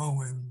heavy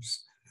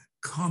poems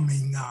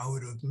coming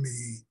out of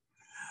me.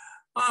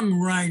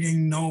 I'm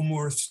writing no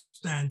more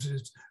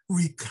stanzas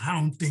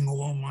recounting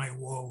all my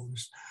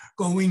woes,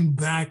 going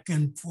back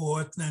and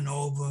forth and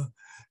over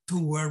to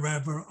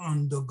wherever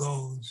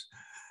undergoes.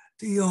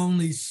 The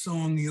only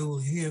song you'll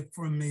hear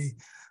from me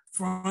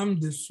From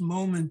this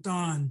moment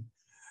on,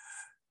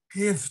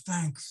 give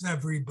thanks,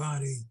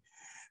 everybody.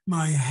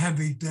 My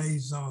heavy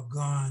days are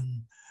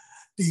gone.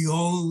 The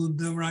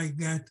older I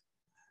get,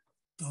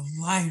 the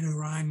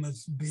lighter I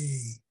must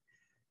be.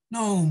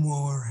 No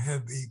more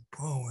heavy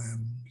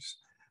poems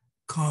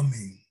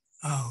coming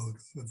out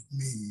of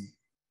me.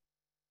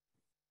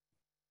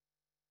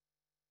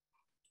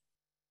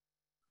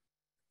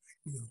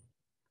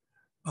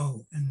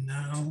 Oh, and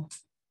now,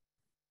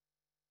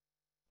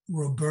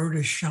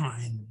 Roberta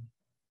Shine.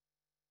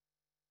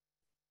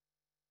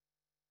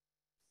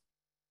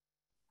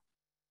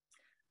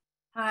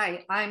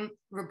 Hi, I'm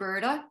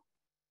Roberta,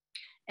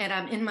 and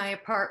I'm in my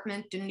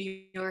apartment in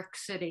New York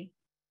City.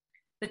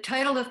 The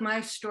title of my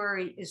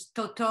story is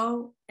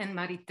Toto and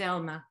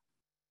Maritelma.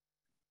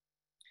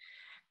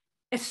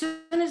 As soon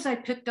as I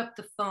picked up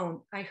the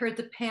phone, I heard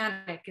the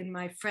panic in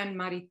my friend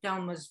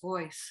Maritelma's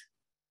voice.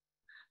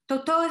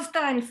 Toto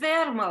está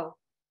enfermo.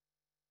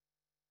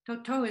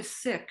 Toto is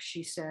sick,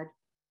 she said.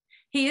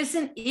 He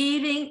isn't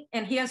eating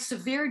and he has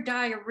severe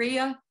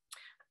diarrhea.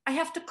 I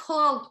have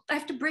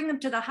to bring him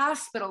to the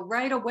hospital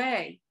right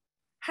away.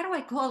 How do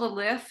I call a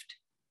lift?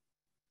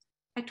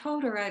 I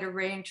told her I'd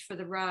arrange for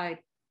the ride.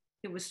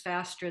 It was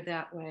faster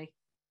that way.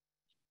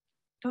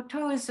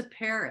 Toto is a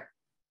parrot,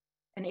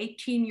 an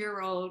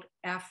 18-year-old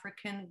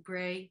African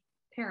gray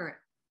parrot.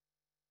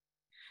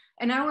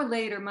 An hour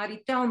later,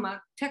 Maritelma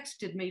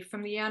texted me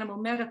from the animal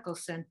medical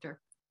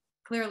center.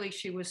 Clearly,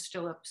 she was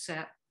still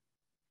upset.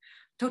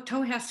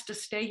 Toto has to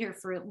stay here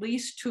for at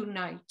least 2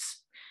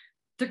 nights.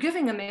 They're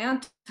giving him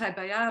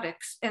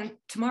antibiotics, and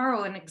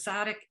tomorrow an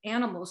exotic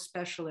animal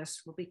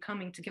specialist will be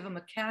coming to give him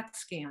a CAT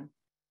scan.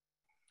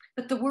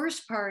 But the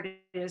worst part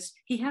is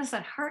he has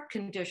a heart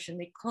condition.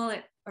 They call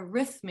it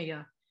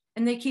arrhythmia,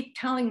 and they keep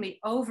telling me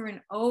over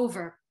and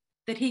over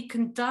that he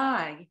can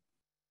die.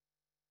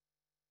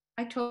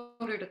 I told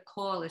her to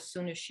call as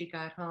soon as she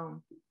got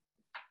home.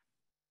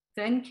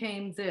 Then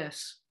came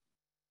this.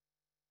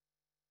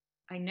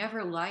 I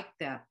never liked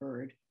that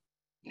bird.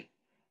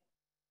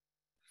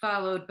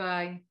 Followed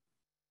by,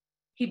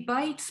 he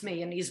bites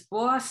me and he's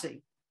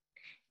bossy.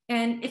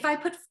 And if I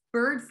put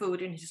bird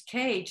food in his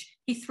cage,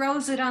 he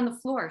throws it on the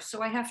floor,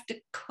 so I have to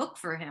cook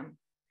for him.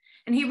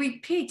 And he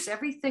repeats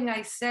everything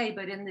I say,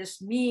 but in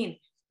this mean,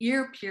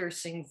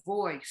 ear-piercing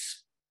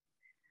voice.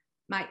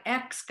 My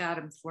ex got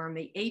him for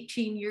me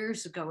 18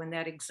 years ago in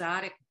that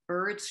exotic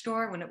bird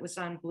store when it was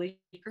on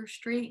Bleecker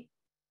Street.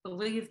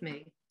 Believe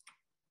me,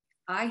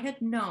 I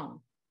had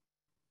known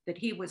that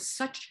he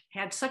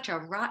had such a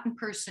rotten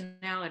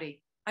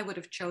personality, I would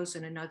have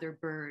chosen another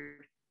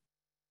bird.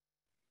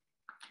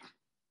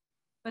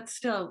 But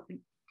still,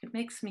 it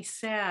makes me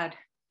sad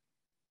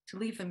to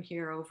leave him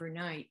here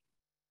overnight.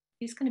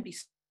 He's going to be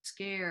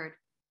scared.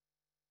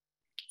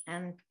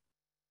 And,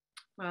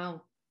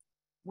 well,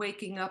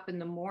 waking up in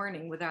the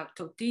morning without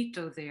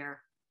Totito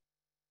there,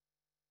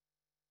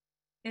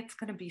 it's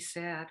going to be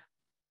sad.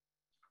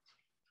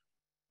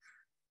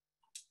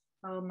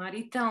 Oh,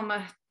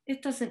 Maritelma,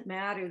 it doesn't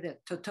matter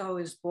that Toto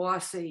is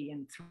bossy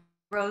and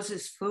throws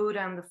his food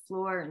on the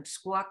floor and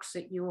squawks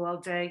at you all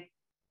day.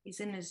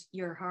 He's in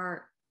your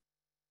heart.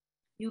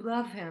 You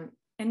love him,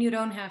 and you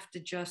don't have to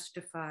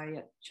justify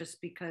it just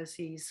because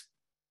he's,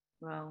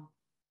 well,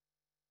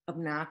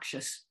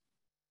 obnoxious.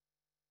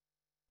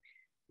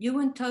 You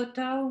and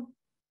Toto,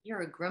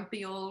 you're a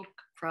grumpy old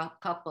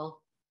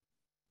couple.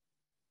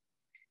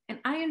 And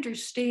I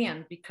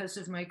understand because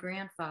of my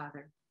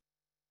grandfather.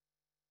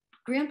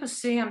 Grandpa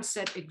Sam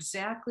said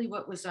exactly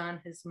what was on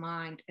his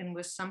mind and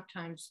was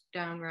sometimes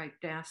downright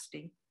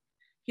nasty.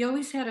 He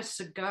always had a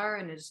cigar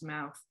in his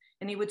mouth,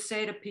 and he would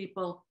say to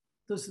people,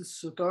 "Does the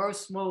cigar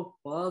smoke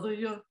bother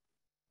you?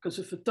 Because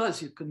if it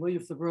does, you can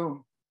leave the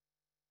room."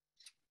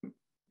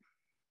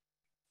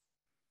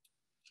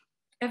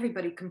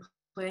 Everybody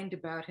complained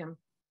about him,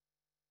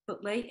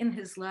 but late in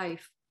his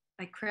life,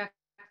 I cracked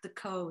the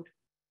code.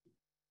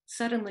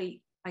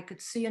 Suddenly, I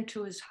could see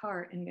into his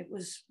heart, and it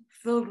was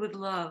filled with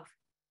love.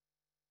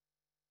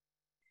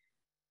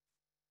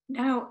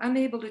 Now I'm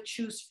able to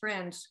choose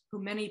friends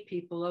who many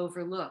people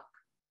overlook.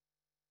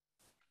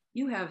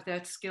 You have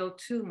that skill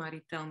too,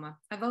 Maritelma.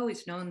 I've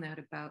always known that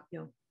about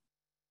you.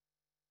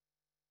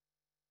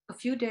 A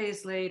few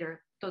days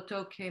later,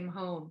 Toto came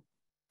home.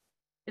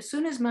 As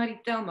soon as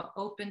Maritelma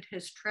opened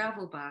his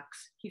travel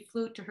box, he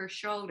flew to her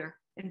shoulder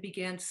and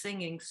began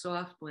singing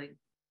softly.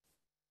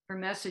 Her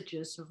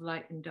messages have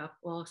lightened up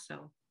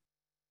also.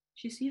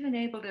 She's even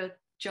able to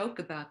joke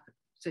about the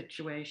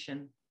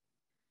situation.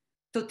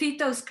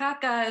 Totito's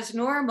caca is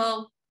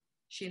normal,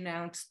 she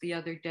announced the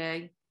other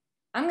day.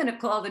 I'm going to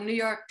call the New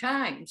York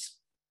Times.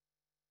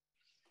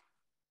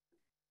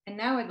 And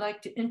now I'd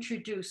like to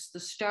introduce the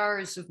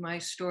stars of my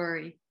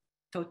story,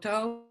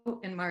 Toto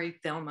and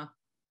Maritelma.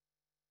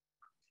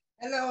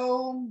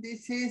 Hello,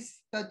 this is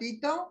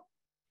Totito,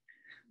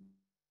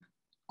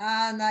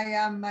 and I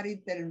am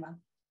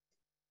Maritelma.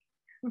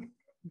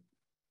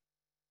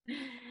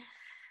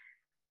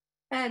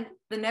 And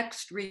the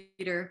next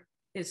reader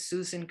is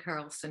Susan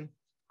Carlson.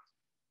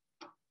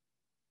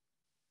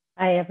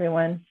 Hi,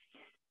 everyone.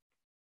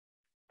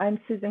 I'm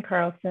Susan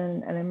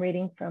Carlson, and I'm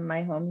reading from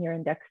my home here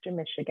in Dexter,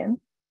 Michigan.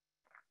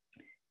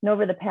 And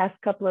over the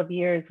past couple of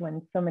years,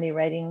 when so many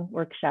writing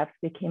workshops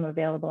became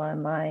available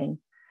online,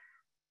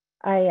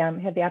 I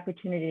had the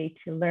opportunity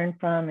to learn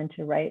from and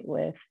to write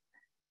with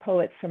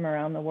poets from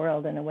around the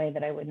world in a way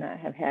that I would not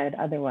have had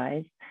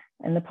otherwise.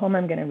 And the poem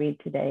I'm going to read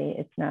today,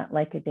 It's Not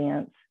Like a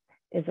Dance,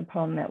 is a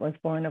poem that was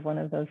born of one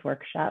of those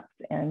workshops.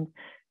 And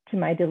to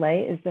my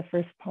delight, is the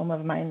first poem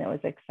of mine that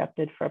was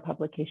accepted for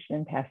publication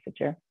in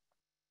Passager.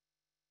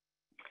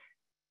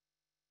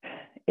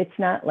 It's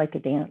not like a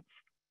dance.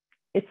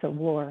 It's a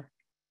war.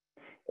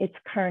 It's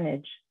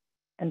carnage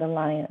and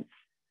alliance.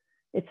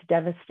 It's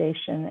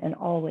devastation and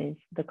always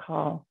the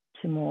call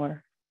to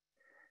more.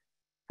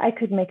 I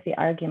could make the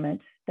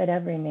argument that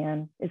every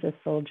man is a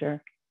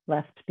soldier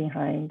left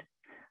behind.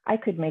 I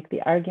could make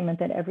the argument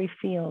that every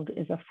field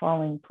is a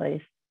falling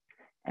place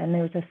and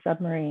there's a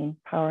submarine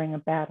powering a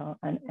battle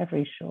on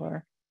every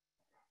shore.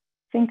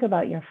 Think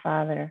about your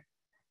father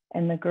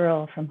and the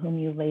girl from whom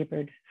you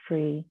labored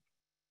free.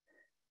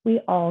 We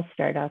all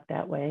start out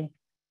that way.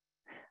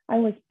 I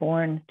was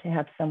born to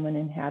have someone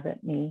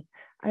inhabit me.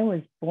 I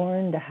was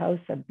born to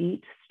house a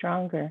beat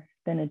stronger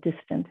than a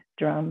distant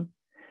drum,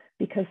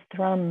 because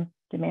thrum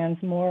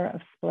demands more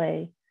of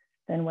splay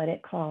than what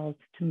it calls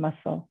to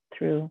muscle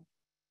through.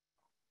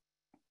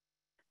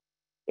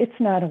 It's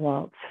not a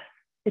waltz,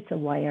 it's a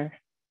wire.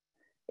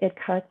 It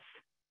cuts,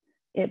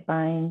 it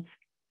binds,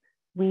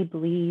 we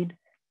bleed,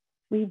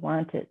 we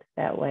want it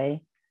that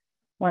way,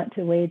 want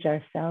to wage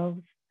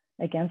ourselves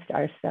against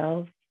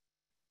ourselves,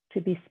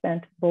 to be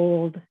spent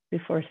bold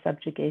before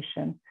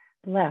subjugation,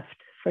 left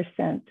for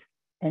scent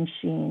and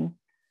sheen,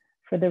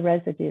 for the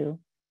residue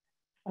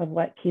of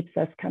what keeps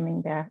us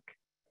coming back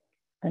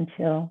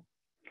until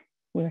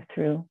we're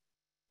through.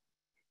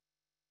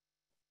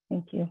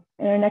 Thank you.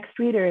 And our next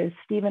reader is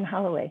Stephen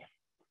Holloway.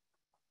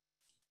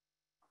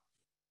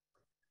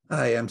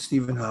 Hi, I'm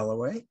Stephen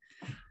Holloway.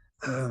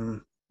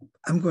 I'm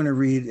going to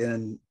read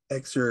an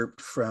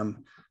excerpt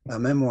from a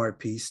memoir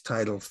piece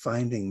titled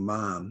Finding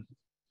Mom.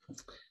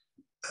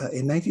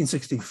 In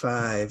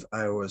 1965,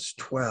 I was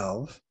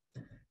 12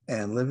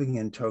 and living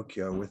in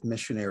Tokyo with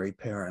missionary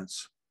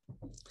parents.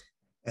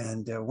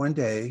 And one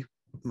day,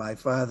 my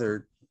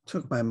father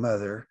took my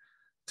mother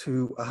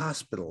to a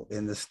hospital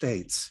in the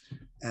States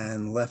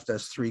and left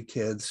us 3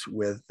 kids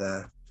with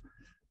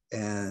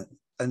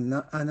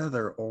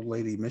another old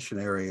lady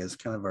missionary as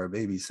kind of our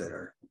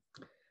babysitter.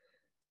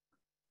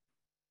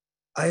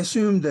 I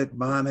assumed that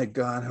Mom had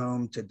gone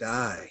home to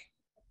die.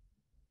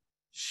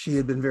 She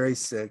had been very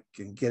sick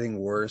and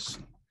getting worse.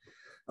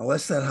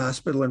 Unless that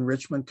hospital in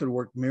Richmond could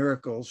work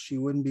miracles, she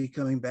wouldn't be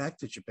coming back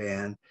to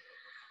Japan.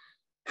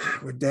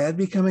 Would Dad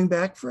be coming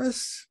back for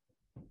us?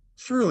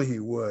 Surely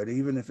he would,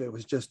 even if it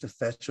was just to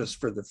fetch us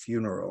for the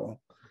funeral.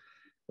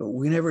 But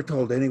we never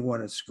told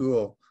anyone at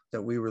school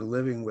that we were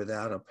living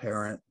without a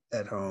parent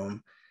at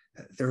home.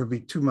 There would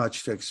be too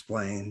much to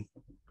explain,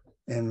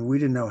 and we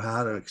didn't know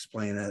how to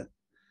explain it.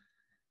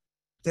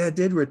 Dad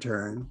did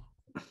return,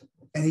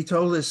 and he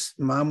told us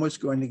Mom was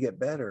going to get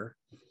better,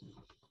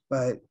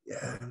 but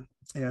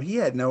he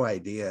had no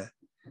idea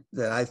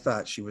that I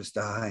thought she was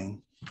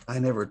dying. I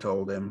never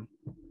told him.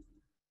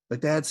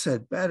 But Dad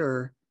said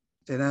better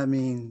did not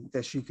mean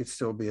that she could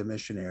still be a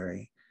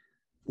missionary.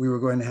 We were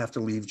going to have to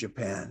leave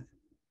Japan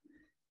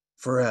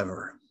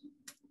forever.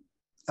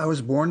 I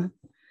was born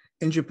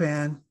in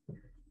Japan.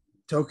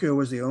 Tokyo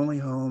was the only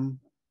home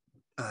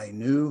I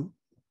knew.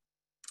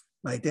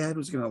 My dad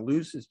was going to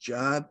lose his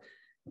job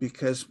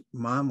because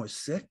Mom was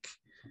sick.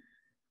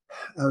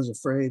 I was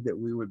afraid that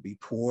we would be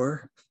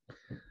poor.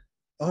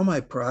 All my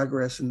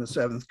progress in the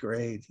 7th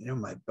grade,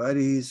 my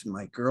buddies,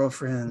 my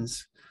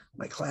girlfriends,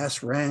 my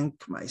class rank,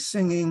 my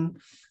singing,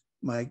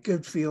 my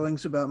good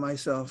feelings about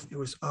myself, it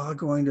was all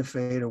going to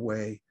fade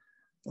away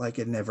like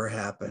it never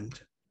happened.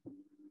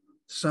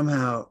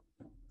 Somehow,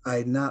 I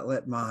had not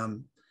let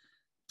Mom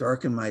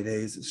darken my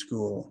days at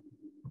school,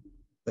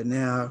 but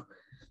now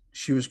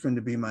she was going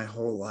to be my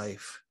whole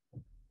life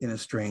in a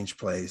strange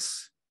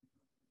place.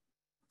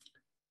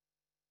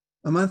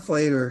 A month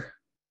later,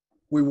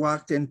 we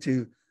walked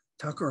into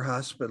Tucker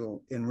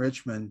Hospital in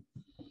Richmond,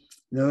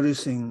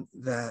 noticing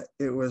that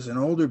it was an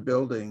older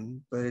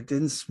building, but it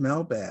didn't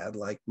smell bad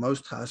like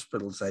most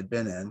hospitals I'd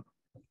been in.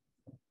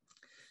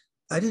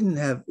 I didn't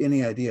have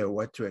any idea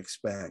what to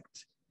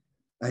expect.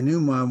 I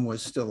knew Mom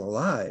was still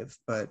alive,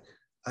 but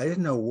I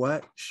didn't know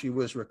what she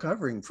was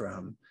recovering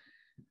from.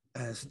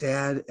 As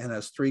Dad and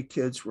us 3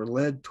 kids were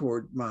led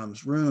toward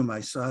Mom's room, I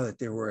saw that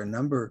there were a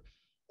number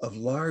of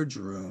large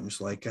rooms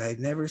like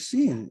I'd never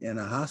seen in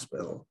a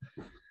hospital.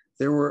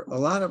 There were a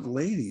lot of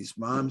ladies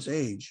Mom's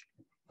age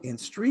in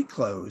street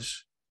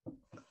clothes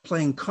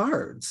playing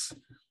cards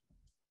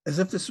as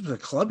if this was a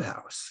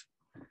clubhouse.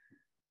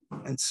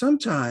 And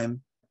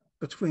sometime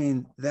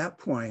between that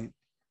point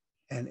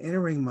and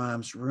entering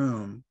Mom's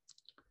room,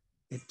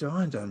 it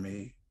dawned on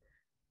me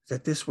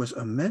that this was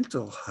a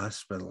mental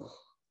hospital.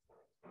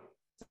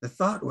 The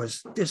thought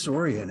was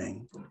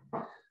disorienting.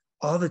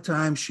 All the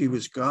time she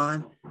was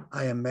gone,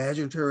 I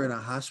imagined her in a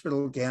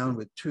hospital gown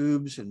with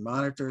tubes and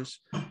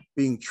monitors,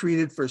 being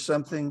treated for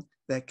something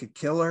that could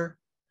kill her.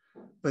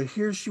 But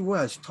here she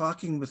was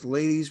talking with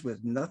ladies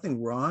with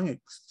nothing wrong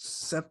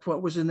except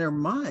what was in their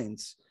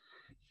minds.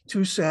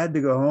 Too sad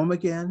to go home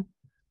again,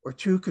 or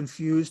too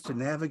confused to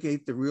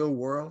navigate the real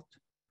world.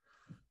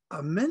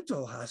 A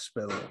mental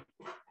hospital.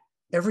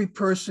 Every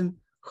person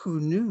who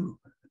knew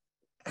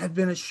had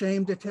been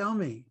ashamed to tell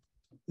me,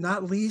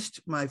 not least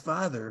my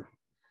father.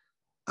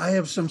 I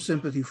have some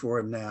sympathy for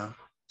him now,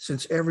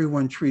 since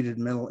everyone treated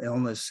mental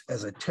illness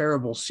as a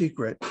terrible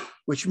secret,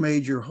 which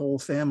made your whole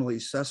family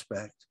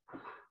suspect.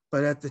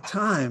 But at the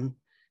time,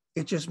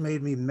 it just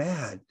made me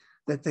mad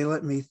that they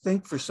let me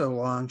think for so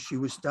long she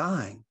was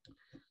dying.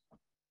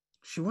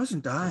 She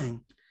wasn't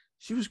dying.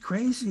 She was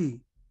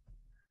crazy.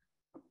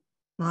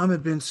 Mom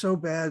had been so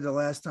bad the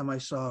last time I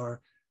saw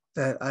her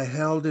that I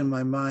held in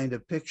my mind a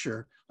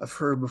picture of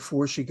her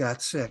before she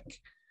got sick,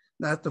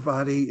 not the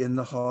body in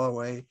the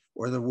hallway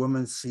or the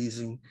woman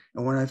seizing.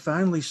 And when I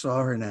finally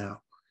saw her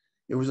now,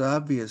 it was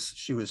obvious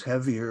she was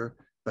heavier,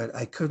 but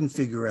I couldn't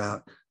figure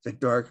out the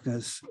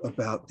darkness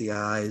about the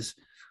eyes.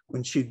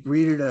 When she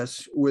greeted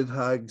us with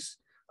hugs,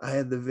 I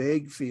had the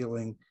vague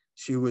feeling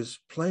she was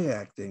play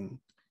acting.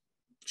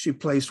 She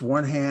placed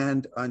one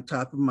hand on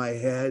top of my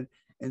head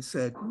and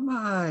said,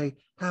 "My,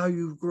 how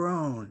you've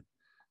grown,"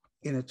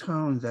 in a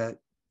tone that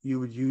you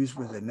would use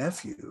with a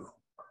nephew.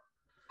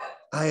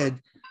 I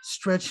had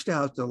stretched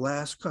out the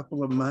last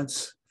couple of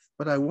months,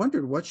 but I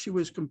wondered what she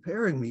was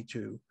comparing me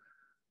to.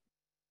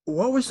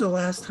 What was the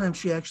last time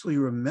she actually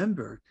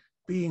remembered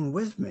being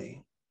with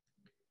me?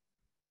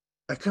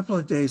 A couple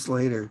of days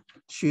later,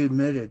 she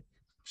admitted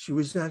she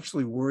was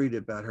actually worried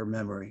about her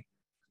memory.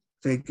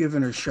 They'd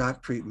given her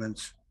shock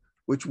treatments,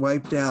 which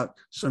wiped out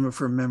some of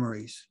her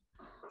memories.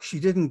 She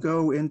didn't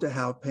go into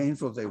how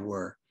painful they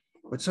were,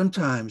 but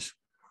sometimes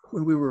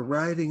when we were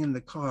riding in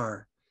the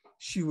car,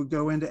 she would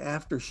go into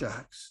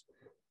aftershocks,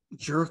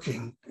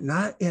 jerking,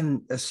 not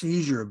in a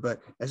seizure,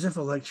 but as if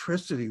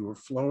electricity were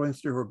flowing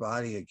through her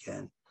body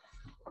again.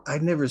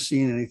 I'd never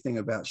seen anything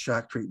about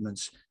shock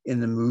treatments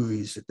in the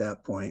movies at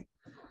that point.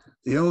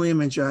 The only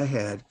image I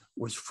had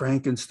was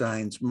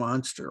Frankenstein's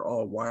monster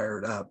all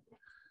wired up.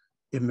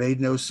 It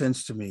made no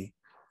sense to me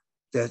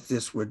that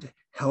this would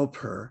help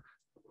her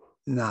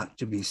not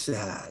to be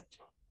sad.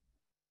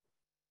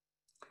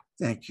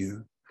 Thank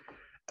you.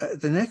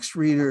 The next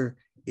reader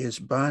is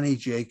Bonnie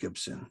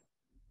Jacobson.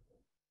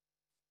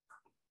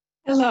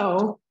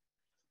 Hello.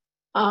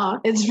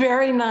 It's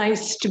very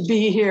nice to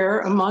be here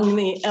among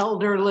the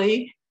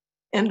elderly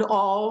and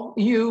all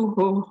you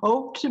who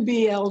hope to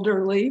be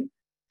elderly.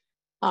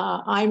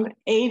 I'm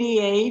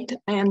 88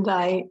 and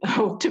I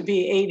hope to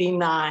be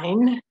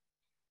 89.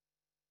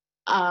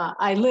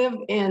 I live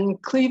in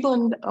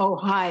Cleveland,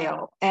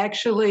 Ohio,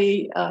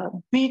 actually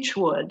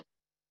Beechwood,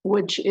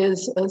 which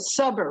is a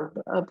suburb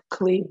of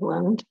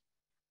Cleveland.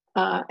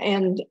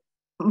 And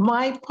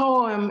my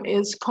poem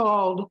is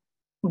called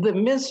 "The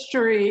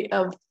Mystery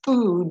of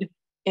Food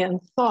and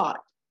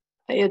Thought."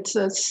 It's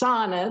a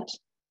sonnet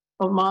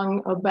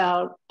among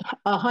about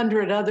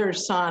 100 other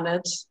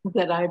sonnets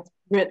that I've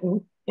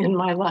written in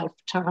my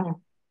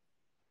lifetime.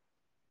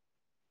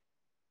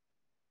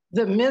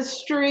 The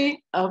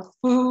mystery of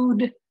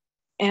food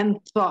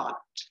and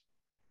thought.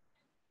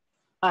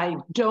 I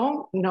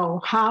don't know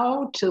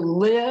how to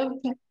live,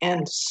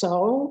 and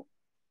so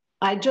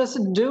I just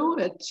do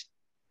it,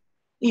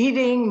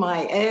 eating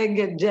my egg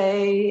a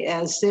day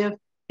as if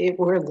it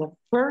were the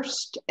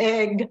first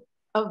egg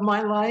of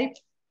my life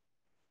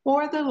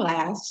or the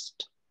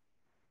last.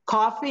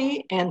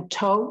 Coffee and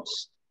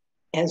toast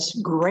as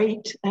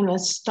great an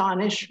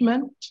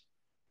astonishment.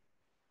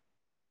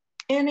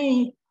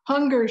 Any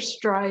hunger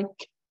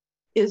strike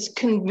is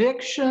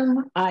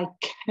conviction I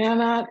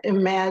cannot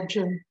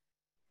imagine,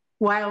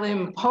 while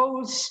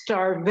imposed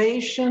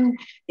starvation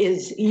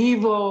is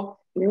evil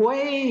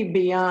way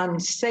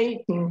beyond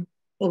Satan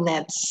in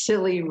that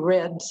silly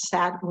red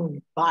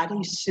satin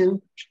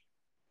bodysuit.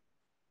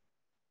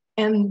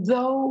 And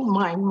though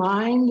my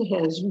mind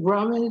has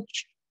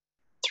rummaged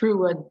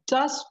through a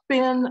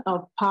dustbin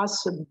of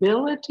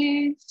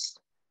possibilities,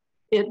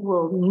 it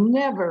will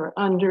never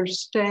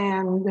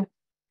understand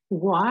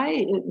why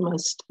it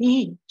must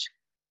eat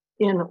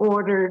in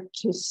order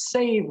to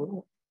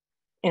savor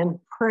and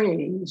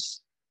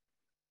praise.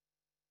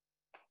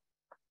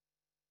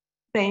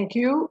 Thank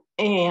you.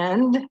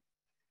 And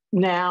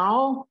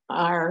now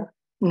our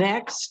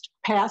next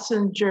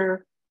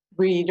passenger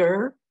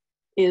reader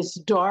is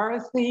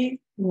Dorothy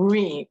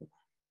Ream.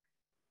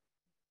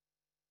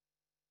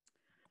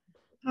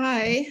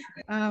 Hi,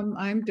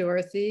 I'm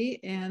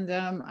Dorothy, and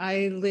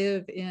I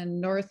live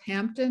in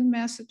Northampton,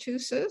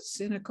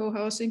 Massachusetts, in a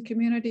co-housing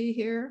community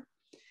here.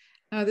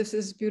 This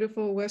is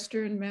beautiful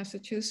Western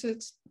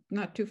Massachusetts,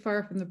 not too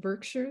far from the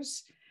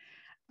Berkshires.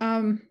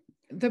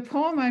 The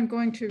poem I'm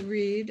going to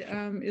read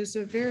is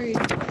a very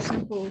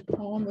simple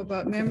poem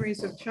about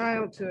memories of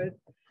childhood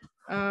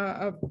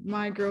of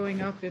my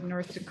growing up in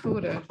North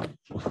Dakota.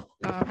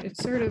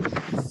 It's sort of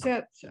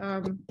set just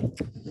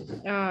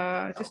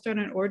on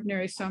an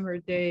ordinary summer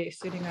day,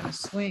 sitting on a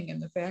swing in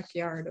the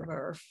backyard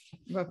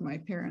of my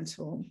parents'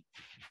 home.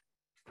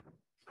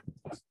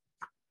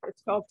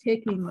 It's called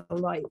Taking the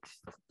Light.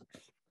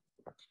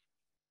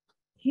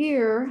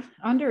 Here,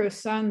 under a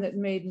sun that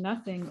made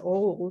nothing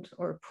old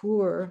or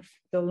poor,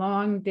 the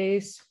long day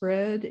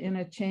spread in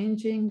a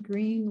changing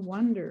green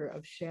wonder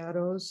of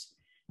shadows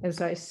as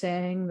I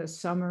sang the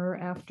summer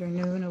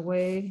afternoon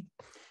away,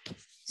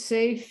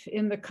 safe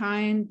in the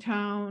kind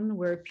town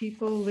where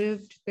people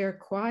lived their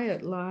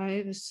quiet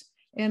lives,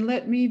 and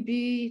let me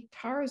be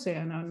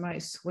Tarzan on my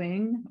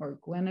swing, or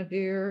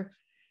Guinevere,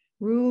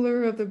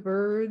 ruler of the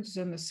birds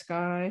and the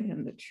sky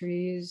and the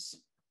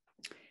trees.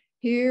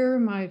 Here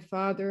my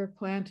father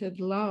planted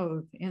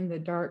love in the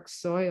dark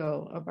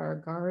soil of our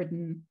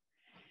garden.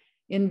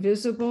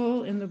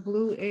 Invisible in the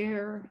blue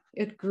air,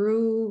 it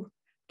grew,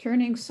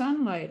 turning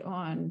sunlight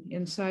on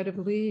inside of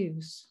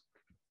leaves.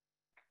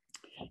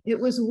 It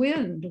was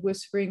wind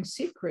whispering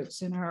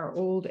secrets in our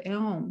old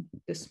elm,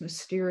 this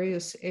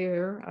mysterious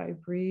air I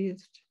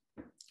breathed.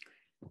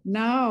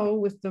 Now,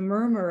 with the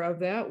murmur of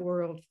that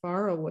world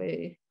far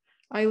away,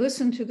 I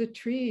listen to the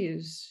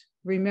trees,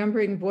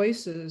 remembering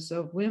voices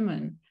of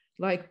women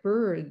like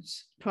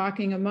birds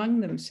talking among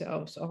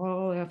themselves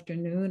all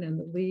afternoon in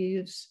the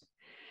leaves.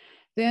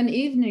 Then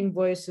evening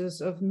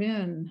voices of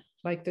men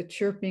like the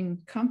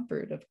chirping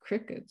comfort of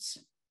crickets.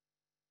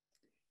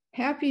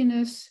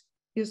 Happiness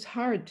is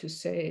hard to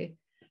say,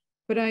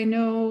 but I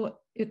know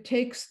it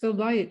takes the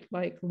light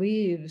like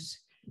leaves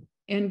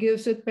and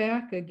gives it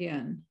back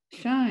again,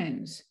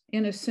 shines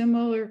in a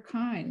similar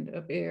kind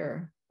of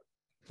air.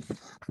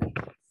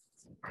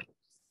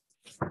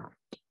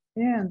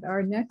 And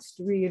our next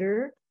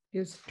reader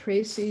is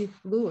Tracy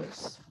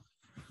Lewis.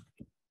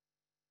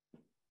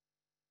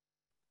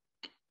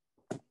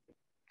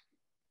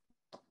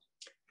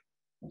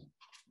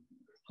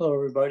 Hello,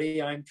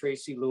 everybody. I'm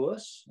Tracy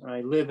Lewis.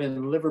 I live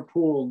in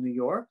Liverpool, New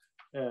York,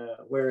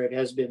 where it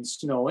has been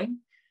snowing,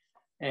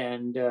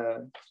 and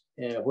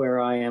where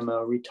I am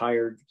a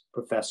retired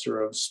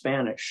professor of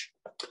Spanish.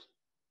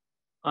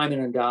 I'm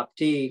an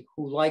adoptee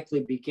who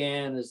likely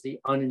began as the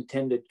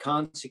unintended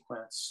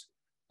consequence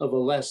of a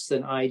less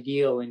than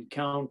ideal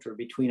encounter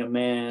between a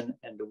man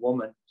and a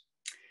woman.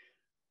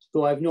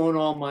 Though I've known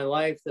all my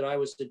life that I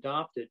was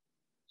adopted,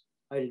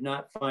 I did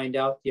not find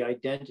out the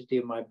identity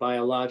of my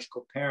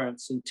biological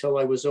parents until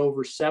I was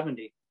over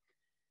 70,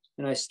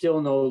 and I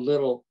still know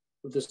little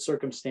of the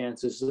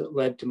circumstances that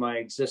led to my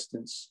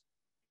existence.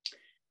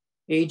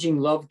 Aging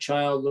love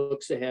child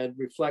looks ahead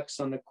reflects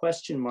on the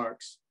question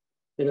marks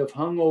that have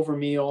hung over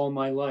me all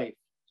my life.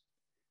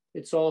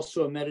 It's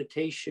also a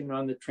meditation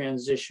on the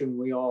transition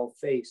we all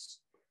face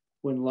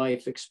when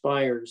life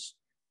expires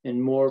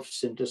and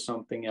morphs into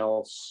something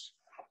else.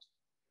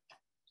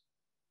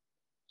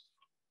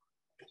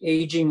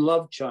 Aging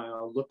love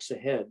child looks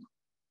ahead.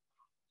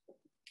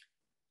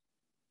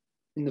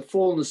 In the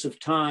fullness of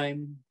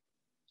time,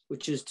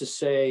 which is to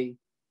say,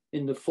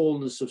 in the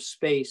fullness of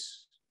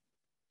space,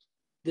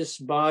 this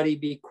body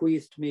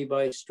bequeathed me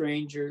by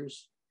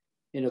strangers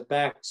in a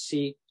back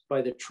seat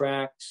by the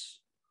tracks,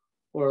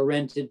 or a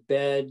rented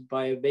bed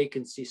by a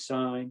vacancy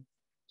sign,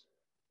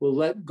 will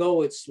let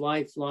go its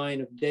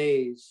lifeline of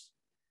days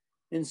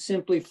and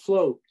simply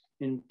float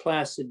in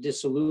placid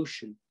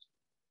dissolution.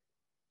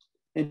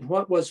 And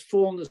what was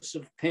fullness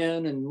of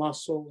pen and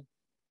muscle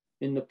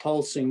in the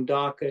pulsing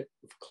docket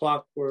of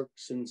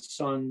clockworks and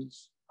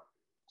suns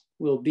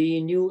will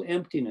be new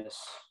emptiness,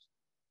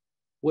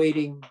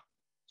 waiting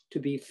to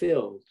be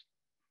filled.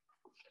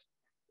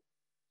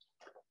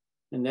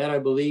 And that, I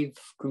believe,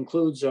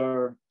 concludes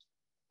our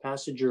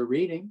passenger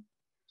reading.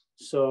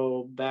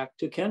 So back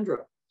to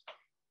Kendra.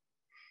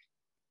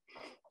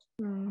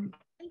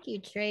 Thank you,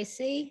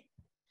 Tracy.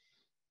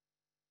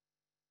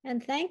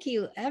 And thank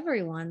you,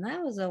 everyone.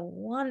 That was a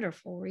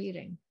wonderful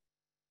reading.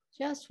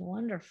 Just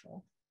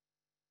wonderful.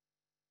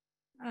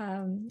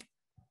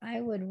 I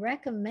would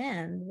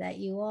recommend that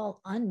you all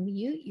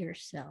unmute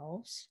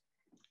yourselves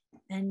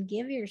and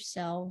give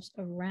yourselves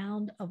a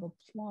round of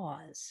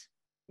applause.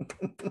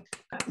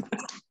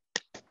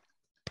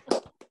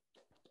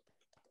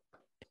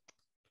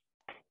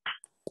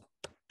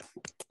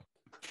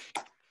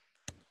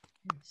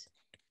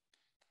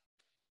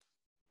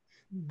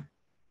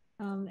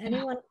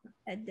 Anyone,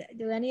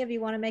 do any of you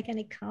want to make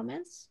any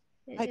comments?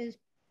 I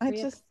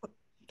just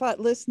thought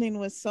listening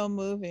was so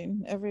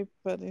moving.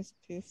 Everybody's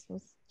piece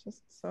was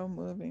just so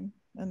moving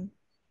and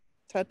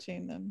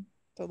touching and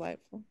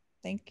delightful.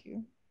 Thank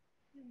you.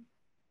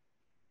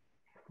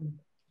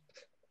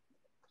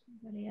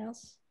 Anybody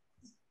else?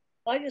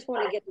 I just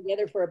want to get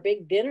together for a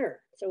big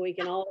dinner so we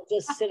can all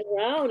just sit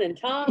around and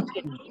talk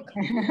and get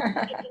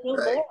to know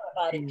more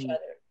about each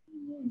other.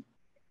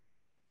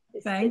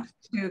 Thanks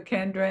to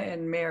Kendra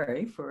and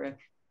Mary for a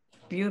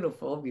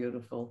beautiful,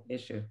 beautiful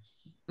issue.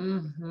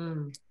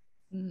 Yeah.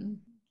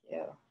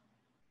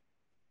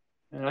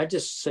 And I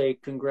just say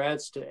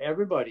congrats to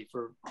everybody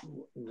for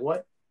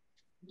what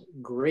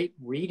great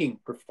reading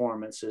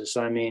performances.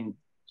 I mean,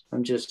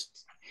 I'm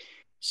just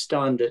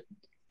stunned at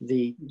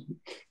the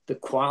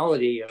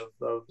quality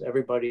of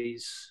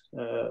everybody's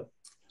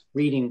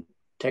reading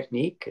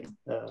technique, and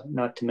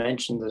not to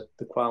mention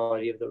the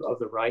quality of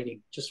the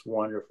writing. Just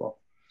wonderful.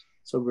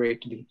 So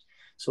great to be,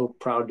 so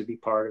proud to be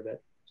part of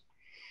it.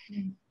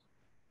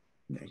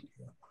 Thank you.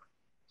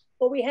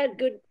 Well, we had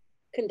good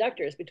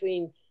conductors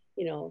between,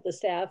 you know, the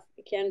staff,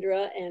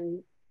 Kendra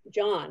and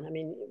John. I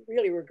mean,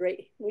 really were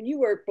great. When you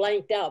were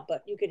blanked out,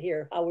 but you could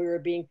hear how we were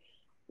being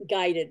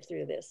guided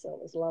through this. So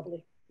it was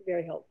lovely,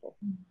 very helpful.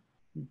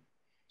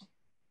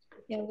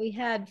 Yeah, we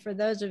had, for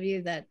those of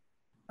you that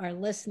are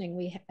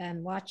listening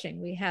and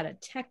watching, we had a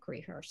tech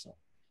rehearsal,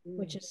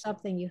 which is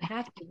something you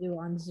have to do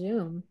on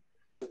Zoom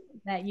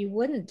that you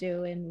wouldn't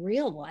do in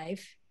real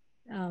life.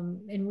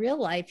 In real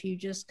life, you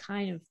just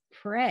kind of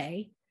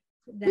pray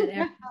that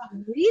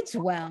everyone reads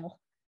well.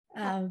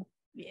 And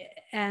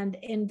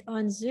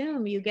on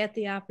Zoom, you get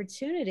the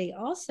opportunity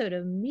also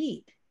to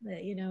meet,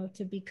 you know,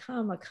 to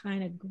become a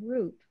kind of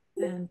group.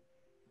 And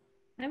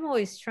I'm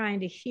always trying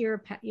to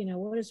hear, you know,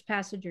 what does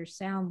Passenger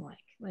sound like?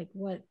 Like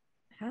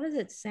how does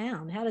it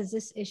sound? How does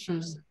this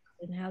issue sound?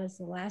 And how does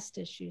the last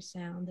issue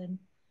sound? And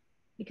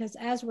because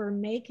as we're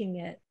making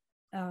it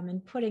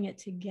and putting it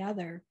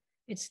together,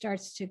 it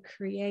starts to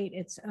create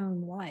its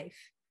own life.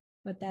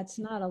 But that's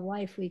not a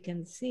life we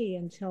can see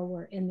until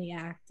we're in the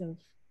act of,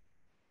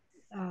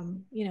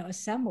 you know,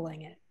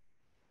 assembling it.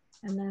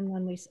 And then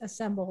when we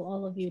assemble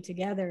all of you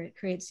together, it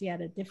creates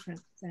yet a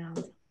different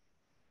sound.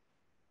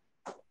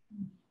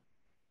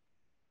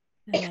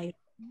 And I,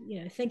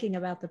 you know, thinking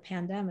about the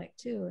pandemic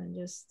too, and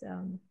just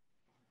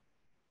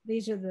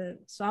these are the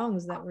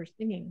songs that we're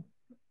singing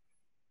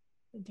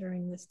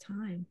during this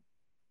time.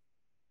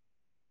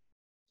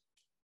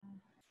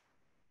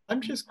 I'm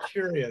just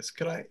curious,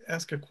 could I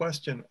ask a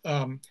question?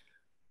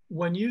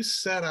 When you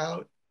set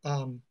out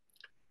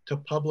to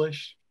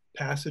publish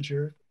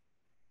Passenger,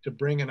 to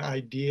bring an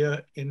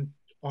idea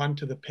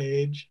onto the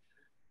page,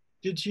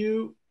 did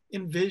you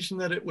envision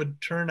that it would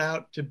turn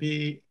out to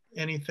be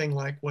anything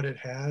like what it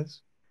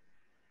has?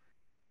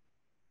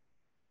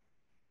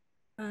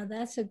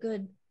 That's a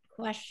good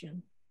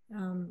question.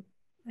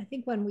 I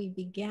think when we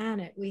began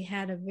it, we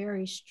had a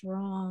very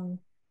strong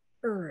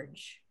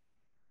urge,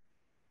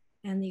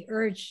 and the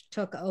urge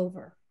took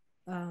over.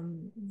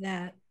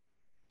 That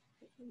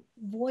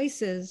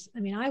voices,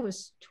 I mean, I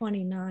was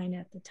 29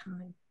 at the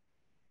time,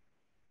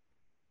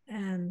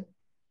 and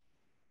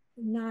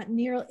not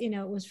near, you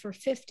know, it was for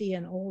 50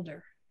 and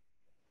older.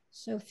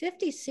 So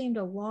 50 seemed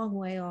a long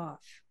way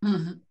off.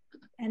 Mm-hmm.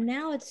 And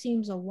now it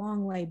seems a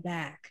long way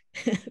back,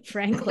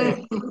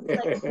 frankly.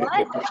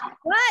 Like,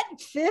 what?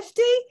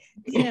 50?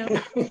 You know,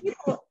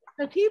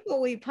 the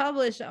people we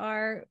publish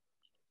are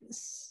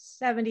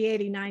 70,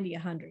 80, 90,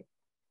 100.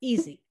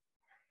 Easy.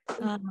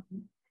 And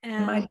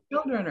my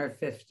children are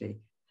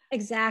 50.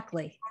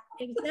 Exactly.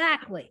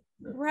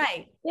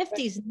 Right.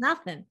 50's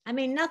nothing. I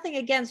mean, nothing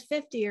against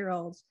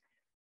 50-year-olds.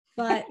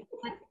 But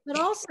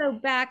also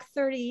back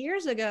 30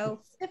 years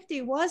ago,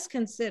 50 was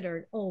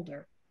considered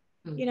older.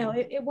 Mm-hmm. You know,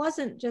 it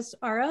wasn't just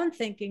our own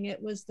thinking,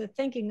 it was the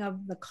thinking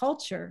of the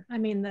culture. I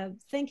mean, the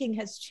thinking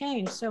has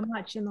changed so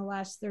much in the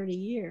last 30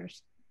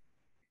 years.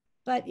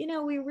 But, you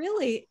know,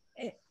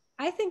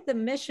 I think the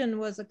mission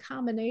was a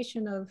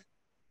combination of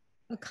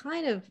a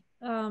kind of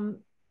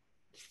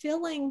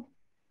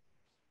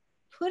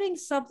putting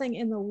something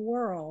in the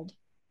world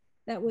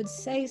that would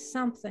say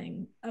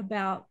something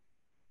about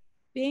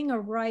being a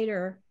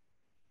writer,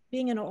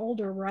 being an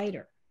older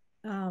writer,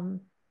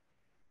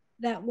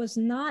 that was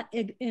not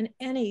it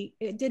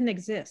didn't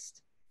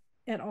exist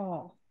at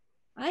all.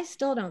 I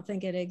still don't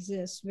think it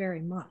exists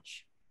very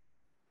much.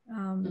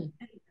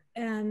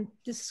 And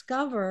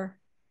discover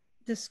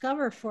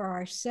for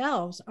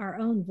ourselves our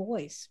own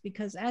voice,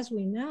 because as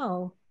we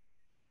know,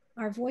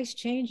 our voice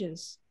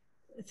changes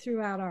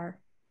throughout our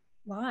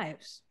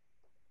lives.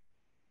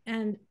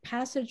 And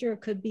Passenger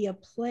could be a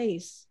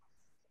place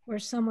where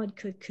someone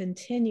could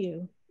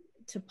continue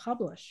to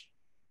publish.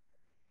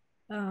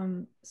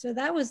 So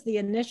that was the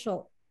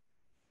initial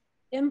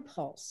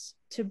impulse,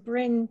 to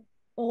bring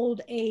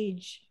old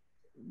age,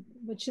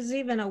 which is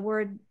even a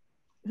word,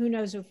 who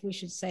knows if we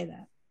should say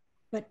that,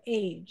 but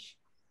age,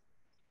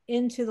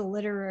 into the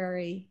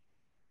literary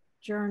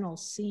journal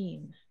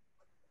scene.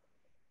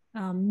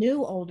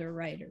 New older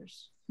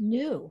writers,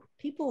 new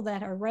people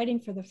that are writing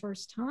for the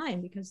first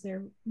time because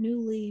they're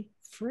newly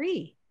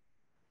free.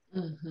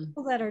 Mm-hmm.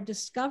 People that are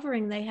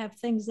discovering they have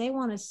things they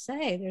want to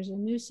say. There's a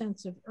new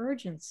sense of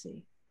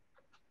urgency.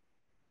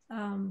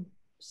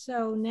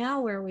 So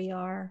now where we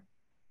are,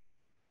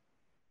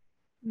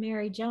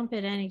 Mary, jump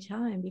at any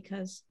time,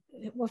 because,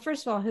 well,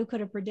 first of all, who could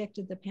have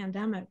predicted the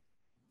pandemic,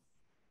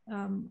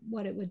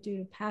 what it would do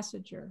to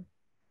Passenger?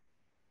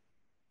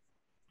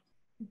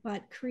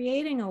 But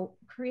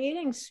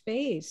creating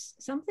space,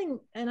 something,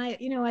 and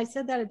I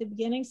said that at the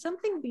beginning,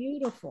 something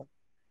beautiful.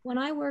 When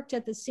I worked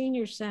at the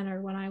senior center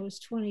when I was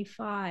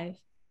 25,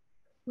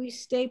 we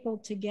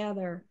stapled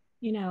together,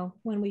 you know,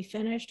 when we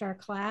finished our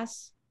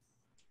class,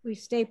 we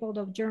stapled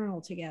a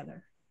journal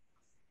together.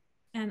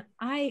 And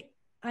I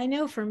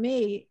know for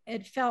me,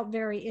 it felt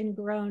very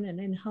ingrown and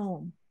in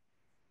home,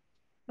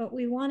 but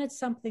we wanted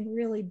something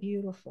really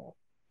beautiful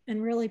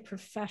and really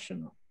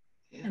professional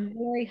and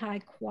very high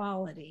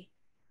quality,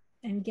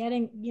 and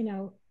getting, you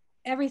know,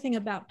 everything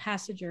about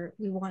Passenger,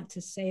 we want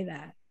to say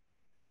that.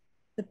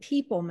 The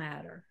people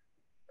matter.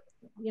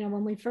 You know,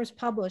 when we first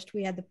published,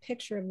 we had the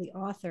picture of the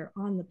author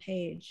on the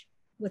page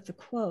with the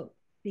quote,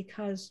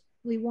 because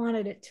we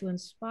wanted it to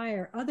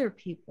inspire other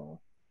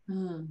people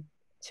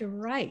to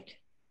write.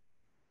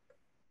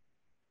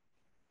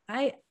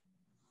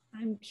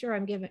 I'm sure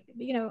I'm giving,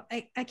 you know,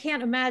 I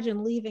can't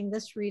imagine leaving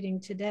this reading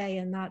today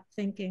and not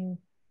thinking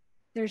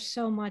there's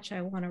so much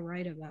I want to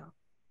write about.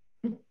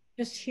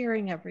 Just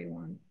hearing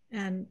everyone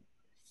and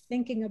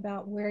thinking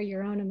about where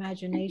your own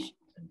imagination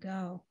could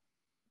go.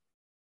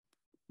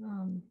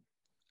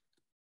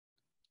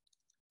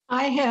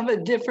 I have a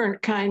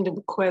different kind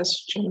of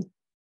question.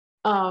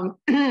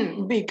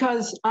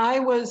 Because I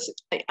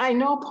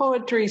know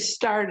poetry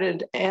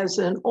started as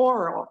an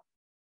oral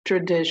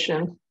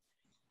tradition,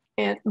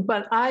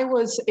 but I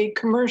was a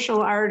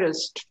commercial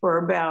artist for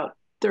about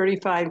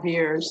 35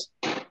 years.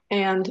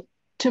 And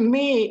to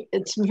me,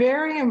 it's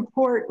very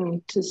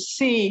important to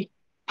see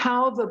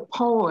how the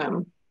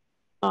poem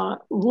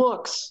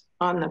looks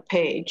on the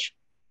page.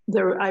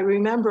 I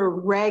remember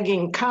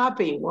ragging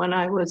copy when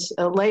I was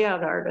a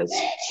layout artist,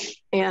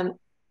 and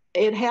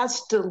it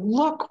has to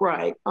look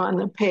right on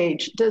the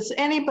page. Does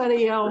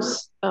anybody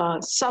else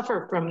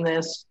suffer from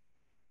this?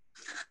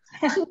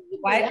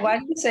 Why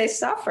do you say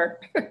suffer?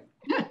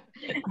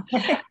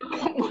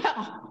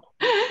 Well,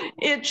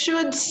 it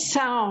should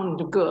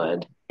sound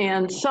good.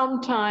 And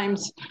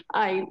sometimes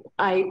I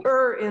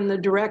err in the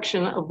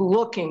direction of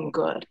looking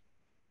good.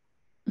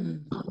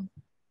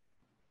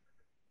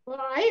 Well,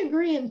 I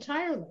agree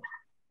entirely.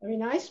 I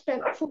mean, I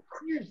spent 4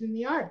 years in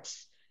the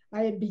arts.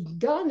 I had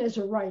begun as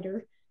a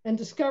writer and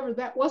discovered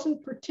that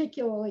wasn't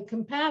particularly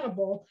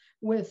compatible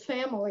with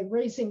family,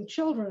 raising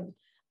children.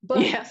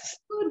 But yes,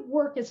 I could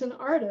work as an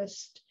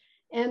artist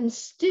and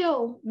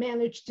still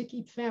manage to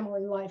keep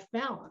family life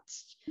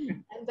balanced.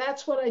 And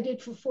that's what I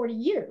did for 40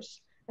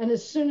 years. And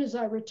as soon as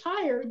I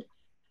retired,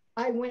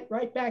 I went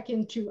right back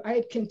into, I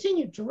had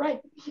continued to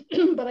write,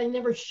 but I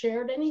never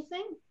shared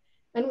anything.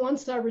 And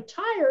once I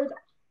retired,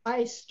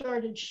 I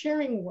started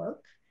sharing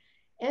work.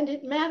 And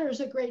it matters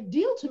a great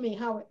deal to me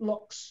how it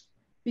looks,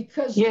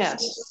 because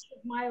yes,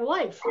 my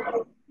life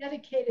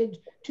dedicated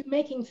to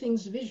making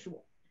things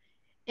visual.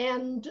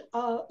 And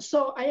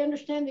so I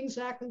understand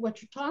exactly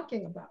what you're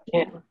talking about.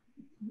 Yeah.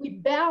 We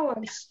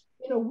balance,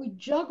 you know, we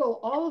juggle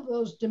all of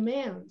those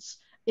demands.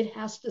 It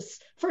has to,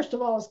 first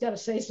of all, it's got to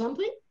say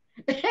something.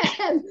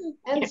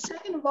 and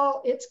second of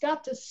all, it's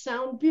got to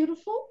sound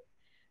beautiful,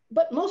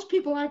 but most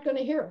people aren't going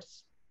to hear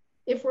us.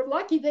 If we're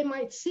lucky, they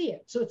might see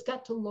it. So it's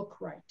got to look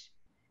right.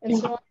 And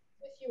so I'm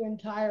with you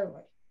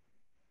entirely.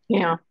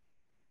 Yeah.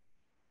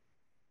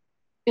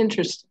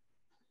 Interesting.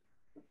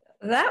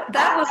 That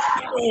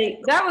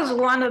was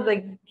one of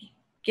the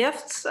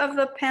gifts of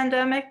the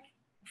pandemic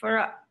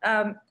for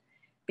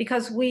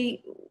because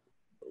we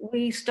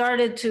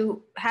started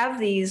to have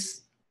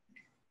these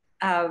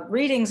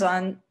readings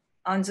on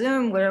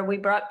Zoom where we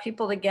brought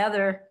people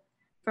together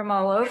from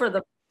all over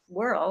the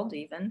world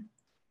even,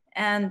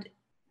 and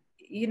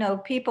you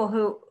know,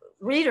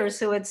 readers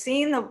who had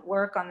seen the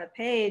work on the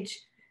page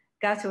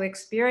got to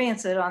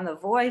experience it on the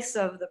voice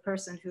of the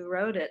person who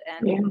wrote it.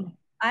 And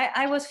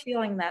I was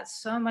feeling that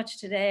so much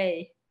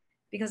today,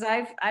 because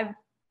I've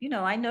you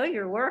know, I know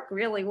your work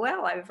really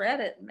well. I've read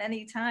it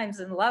many times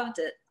and loved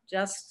it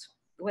just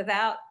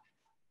without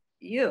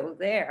you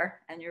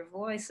there and your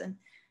voice, and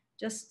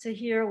just to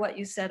hear what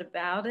you said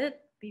about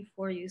it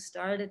before you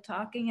started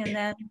talking. And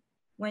then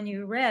when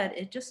you read,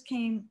 it just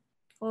came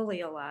fully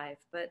alive.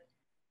 But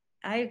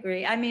I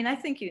agree. I mean, I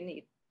think you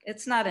need,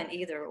 it's not an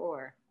either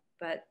or,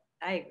 but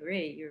I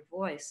agree. Your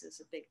voice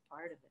is a big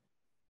part of it.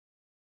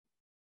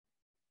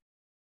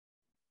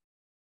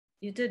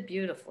 You did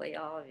beautifully,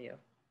 all of you,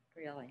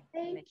 really.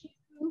 Thank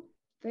you.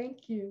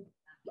 Thank you.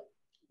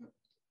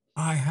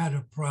 I had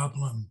a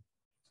problem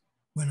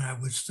when I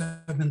was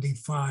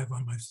 75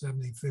 on my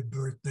 75th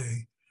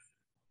birthday.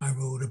 I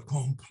wrote a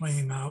poem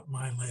playing out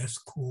my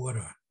last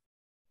quarter.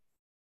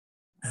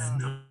 And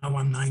now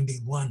I'm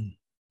 91.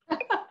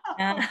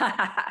 And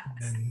I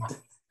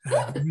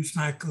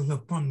recycled the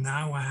poem.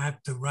 Now I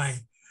have to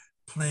write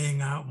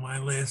playing out my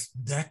last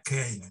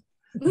decade.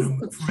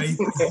 And I'm afraid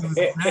to do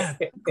that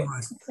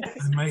because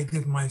I might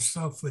give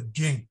myself a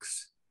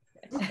jinx.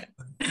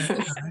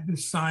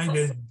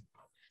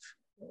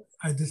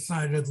 I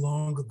decided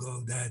long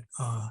ago that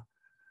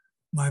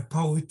my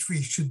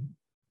poetry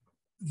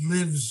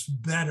lives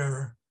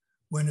better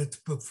when it's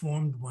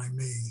performed by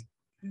me.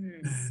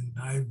 And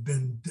I've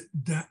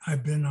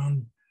been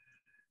on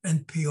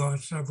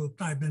NPR several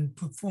times. I've been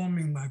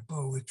performing my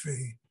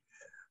poetry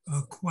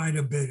quite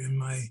a bit in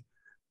my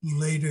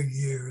later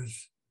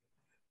years.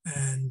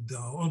 And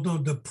although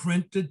the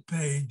printed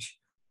page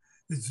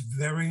is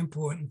very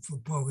important for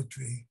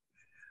poetry,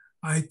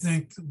 I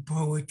think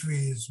poetry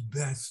is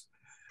best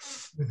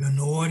with an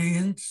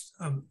audience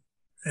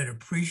that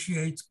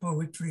appreciates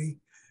poetry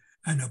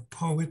and a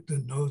poet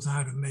that knows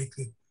how to make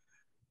it,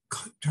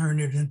 turn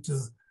it into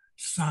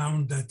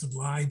sound that's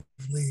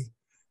lively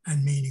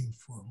and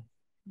meaningful.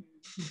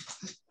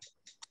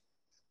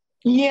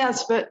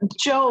 Yes, but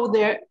Joe,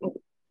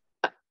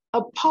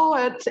 a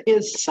poet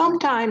is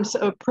sometimes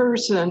a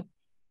person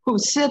who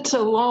sits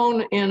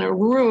alone in a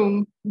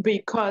room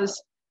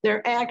because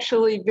they're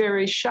actually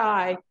very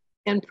shy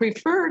and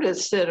prefer to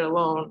sit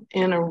alone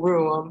in a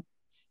room.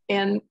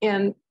 And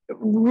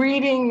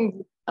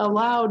reading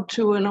aloud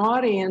to an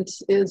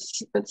audience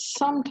is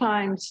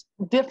sometimes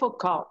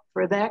difficult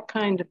for that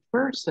kind of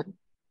person.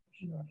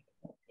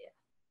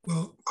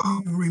 Well,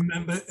 you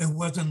remember it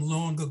wasn't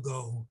long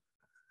ago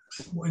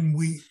when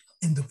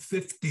in the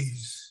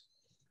 50s,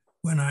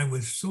 when I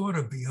was sort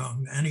of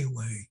young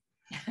anyway,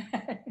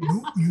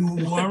 you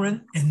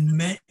weren't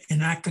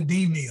in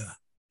academia,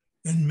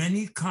 in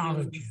many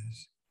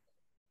colleges,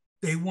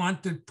 they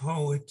wanted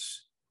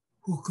poets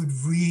who could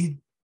read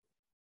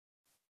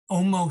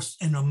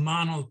almost in a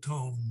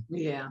monotone,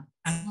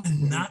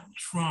 and not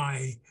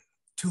try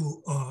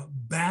to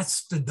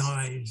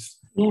bastardize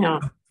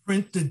a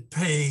printed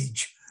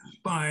page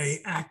by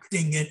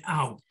acting it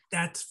out.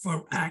 That's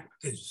for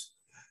actors.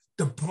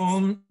 The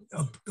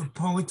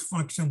poet's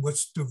function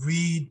was to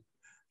read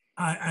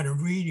at a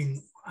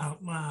reading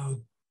out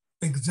loud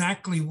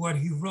exactly what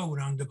he wrote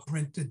on the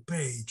printed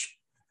page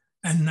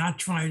and not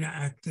try to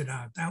act it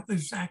out. That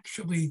was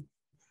actually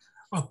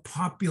a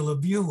popular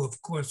view.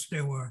 Of course,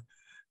 there were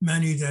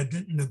many that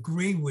didn't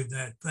agree with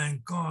that,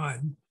 thank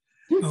God.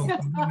 We would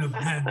have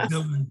had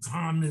Dylan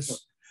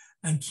Thomas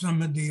and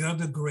some of the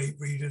other great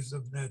readers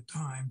of that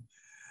time.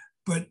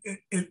 But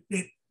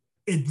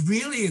it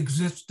really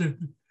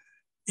existed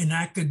in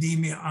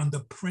academia on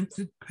the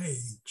printed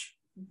page,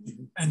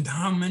 and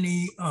how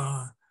many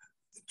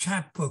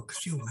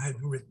chapbooks you had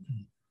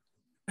written,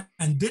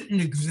 and didn't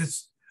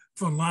exist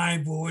for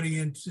live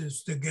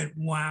audiences to get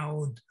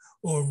wowed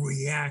or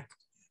react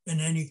in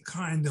any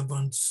kind of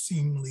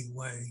unseemly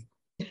way.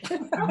 I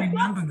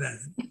remember that.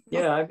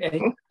 Yeah,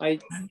 I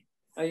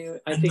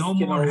think, No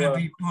More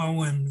Heavy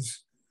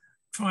Poems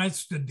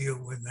tries to deal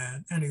with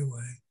that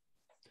anyway.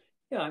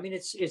 Yeah, I mean,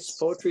 it's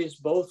poetry is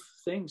both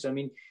things. I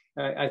mean,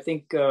 I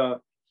think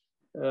the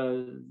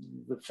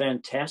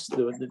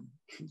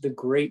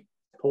great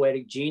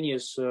poetic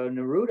genius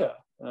Neruda.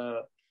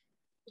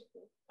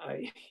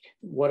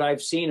 What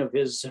I've seen of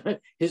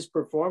his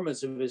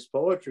performance of his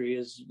poetry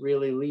is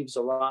really leaves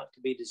a lot to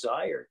be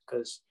desired.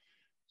 Because,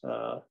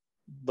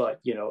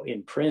 but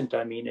in print,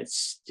 I mean,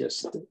 it's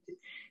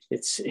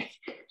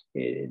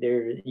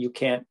there. You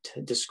can't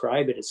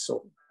describe it. It's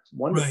so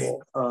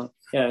wonderful. Right.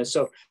 Yeah.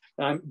 So.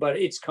 But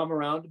it's come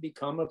around to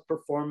become a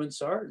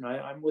performance art, and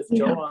I'm with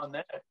Joe on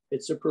that.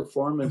 It's a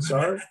performance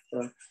art,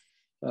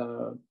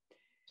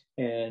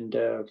 and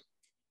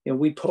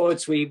we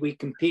poets we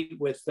compete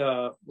with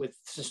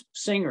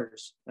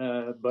singers,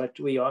 but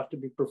we ought to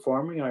be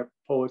performing our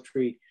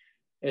poetry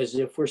as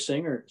if we're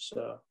singers.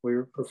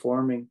 We're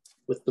performing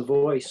with the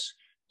voice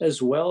as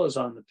well as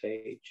on the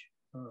page.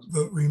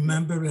 But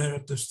remember that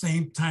at the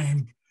same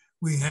time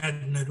we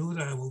had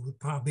Neruda, we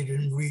probably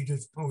didn't read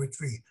his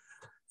poetry.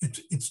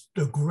 It's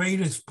the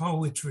greatest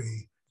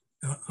poetry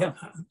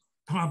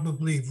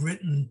probably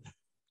written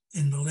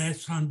in the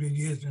last 100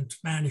 years in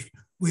Spanish.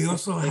 We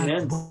also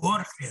had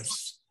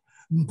Borges.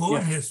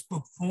 Borges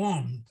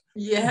performed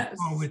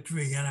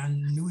poetry,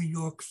 and in New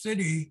York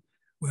City,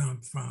 where I'm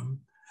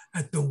from,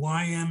 at the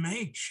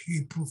YMH,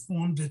 he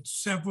performed it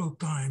several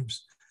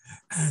times,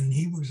 and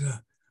he was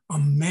a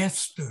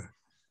master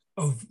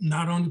of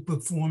not only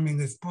performing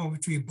his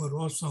poetry, but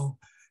also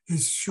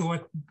his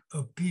short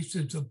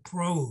pieces of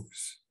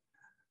prose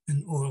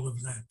and all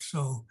of that.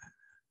 So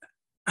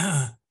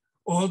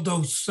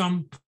although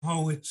some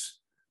poets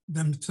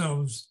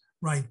themselves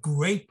write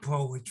great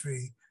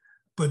poetry,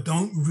 but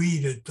don't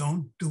read it,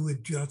 don't do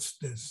it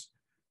justice,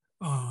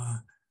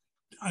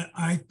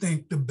 I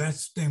think the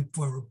best thing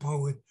for a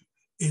poet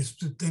is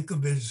to think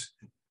of his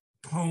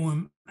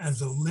poem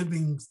as a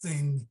living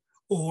thing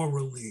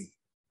orally,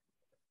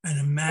 and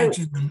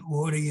imagine an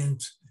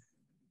audience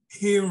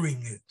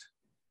hearing it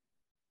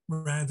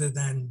rather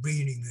than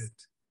reading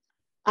it.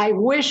 I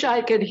wish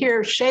I could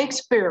hear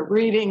Shakespeare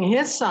reading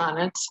his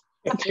sonnets.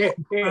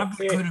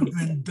 Probably could have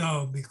been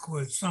dull,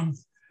 because some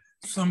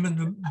of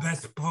the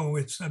best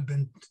poets have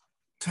been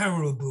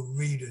terrible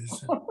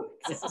readers. Well,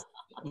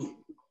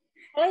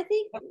 I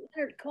think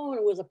Leonard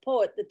Cohen was a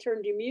poet that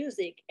turned to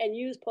music and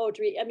used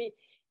poetry. I mean,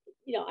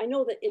 I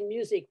know that in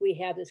music we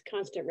have this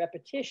constant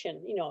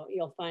repetition.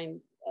 You'll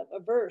find a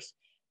verse,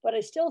 but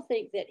I still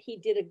think that he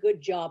did a good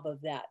job of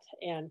that,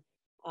 and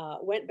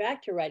went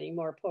back to writing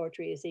more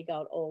poetry as he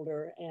got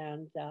older,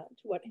 and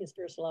what his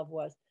first love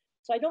was.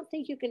 So I don't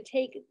think you can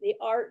take the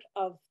art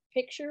of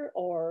picture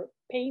or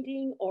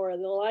painting or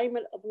the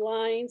alignment of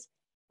lines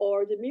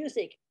or the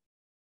music,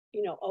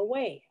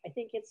 away. I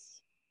think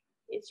it's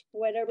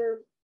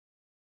whatever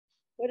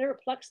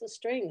plucks the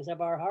strings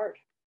of our heart.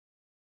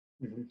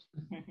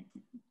 Mm-hmm.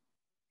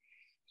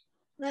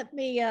 let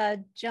me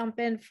jump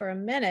in for a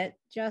minute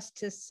just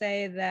to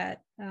say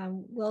that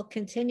we'll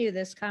continue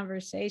this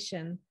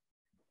conversation.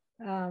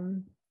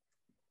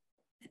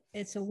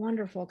 It's a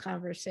wonderful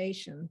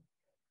conversation.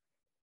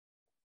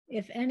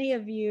 If any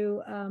of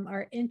you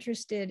are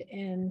interested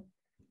in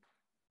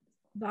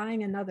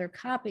buying another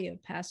copy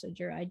of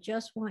Passenger, I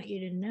just want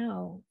you to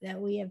know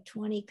that we have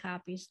 20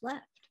 copies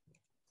left.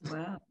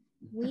 Wow.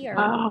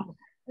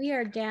 We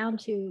are down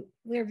to,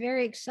 we're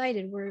very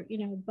excited.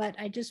 But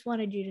I just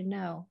wanted you to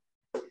know.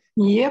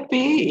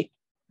 Yippee.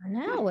 I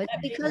know, it's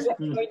because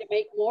we're going to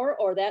make more,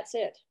 or that's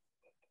it.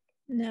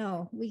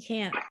 No, we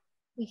can't.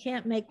 We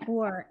can't make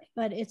more,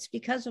 but it's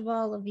because of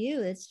all of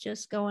you. It's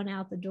just going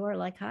out the door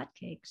like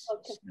hotcakes.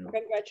 Okay. So,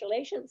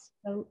 congratulations.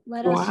 So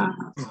let us.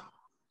 Wow.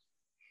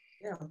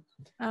 Yeah.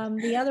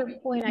 The other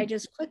point I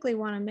just quickly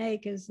want to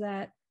make is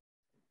that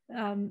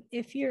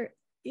if you're,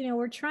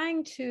 we're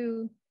trying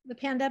to, the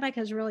pandemic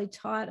has really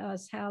taught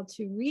us how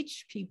to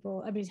reach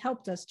people. I mean, it's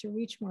helped us to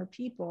reach more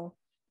people.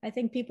 I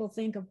think people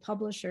think of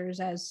publishers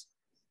as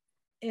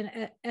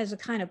a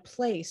kind of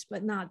place,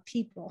 but not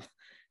people.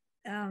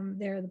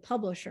 They're the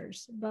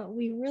publishers, but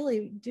we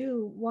really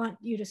do want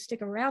you to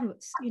stick around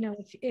with,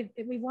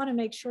 if we want to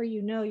make sure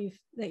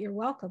that you're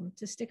welcome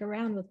to stick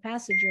around with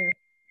Passenger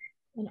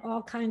in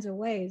all kinds of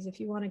ways if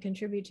you want to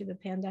contribute to the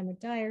Pandemic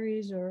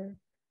Diaries or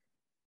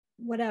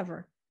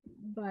whatever.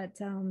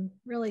 But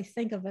really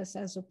think of us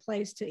as a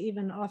place to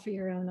even offer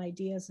your own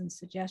ideas and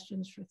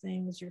suggestions for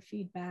things, your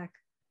feedback.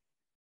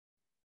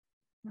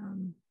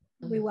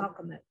 We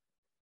welcome it.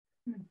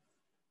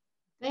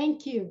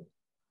 Thank you.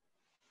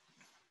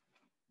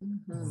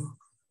 Mm-hmm.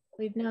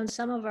 We've known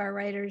some of our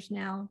writers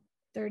now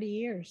 30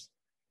 years,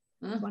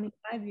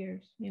 25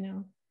 years,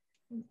 it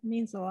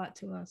means a lot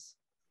to us.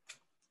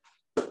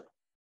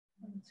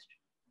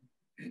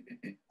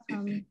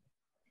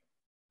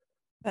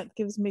 That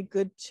gives me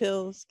good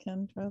chills,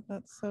 Kendra.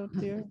 That's so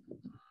dear.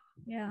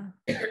 Yeah.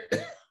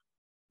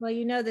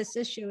 Well, this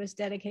issue is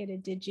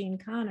dedicated to Jean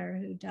Connor,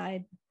 who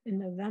died in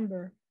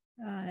November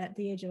at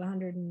the age of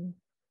 100 and,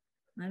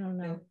 I don't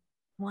know,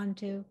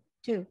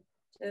 two.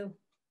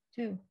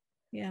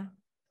 Yeah.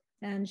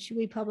 And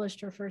we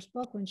published her first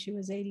book when she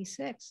was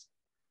 86.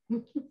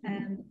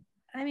 And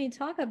I mean,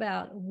 talk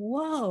about,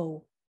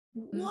 whoa,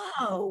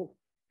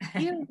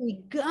 here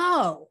we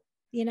go.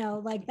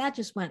 Like that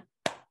just went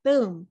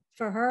boom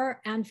for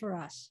her and for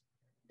us.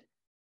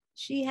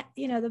 She,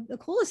 the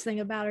coolest thing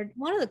about her,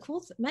 one of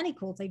the many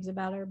cool things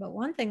about her, but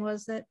one thing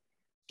was that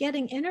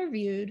getting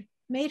interviewed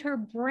made her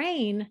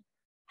brain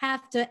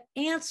have to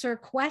answer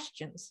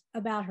questions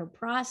about her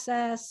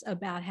process,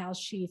 about how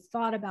she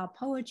thought about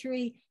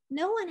poetry.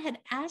 No one had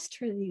asked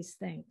her these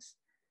things.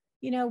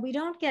 We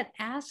don't get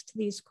asked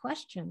these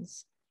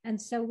questions.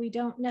 And so we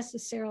don't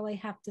necessarily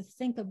have to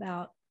think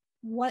about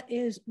what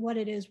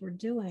it is we're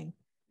doing.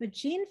 But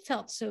Jean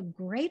felt so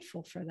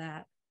grateful for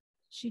that.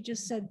 She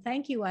just said,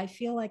 thank you. I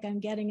feel like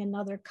I'm getting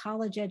another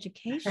college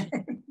education,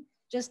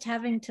 just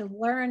having to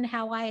learn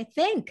how I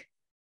think.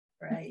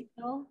 Right.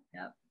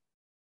 Yep.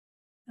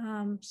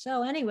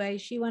 So anyway,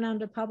 she went on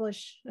to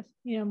publish,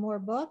 more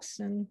books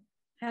and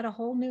had a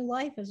whole new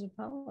life as a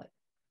poet.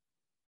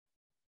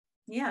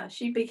 Yeah,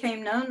 she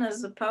became known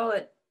as a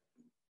poet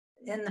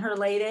in her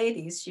late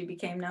 80s. She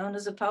became known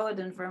as a poet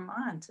in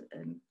Vermont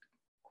and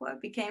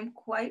became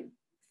quite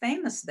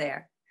famous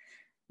there.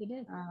 She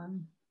did.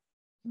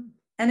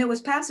 And it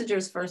was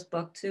Passenger's first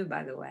book too,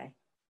 by the way.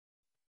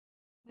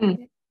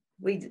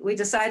 We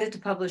decided to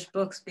publish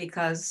books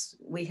because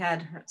we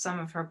had some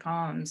of her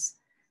poems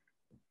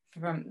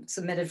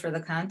submitted for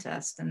the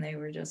contest, and they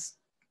were just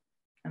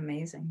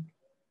amazing.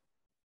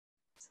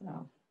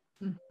 So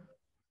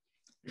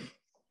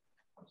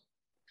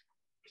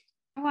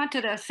I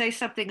wanted to say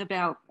something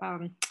about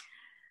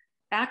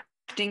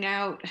acting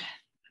out,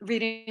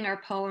 reading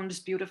our poems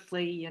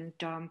beautifully and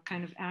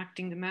kind of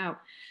acting them out.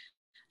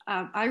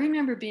 I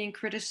remember being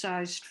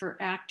criticized for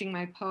acting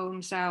my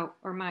poems out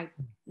or my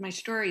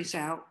stories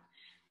out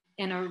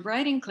in a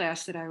writing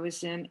class that I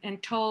was in,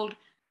 and told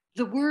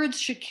the words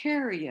should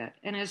carry it.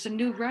 And as a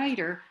new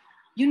writer,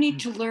 you need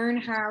to learn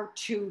how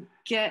to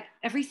get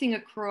everything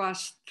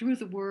across through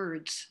the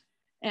words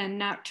and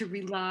not to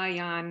rely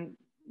on,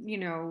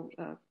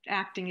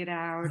 acting it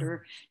out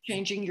or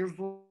changing your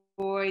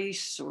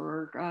voice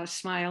or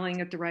smiling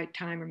at the right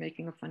time or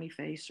making a funny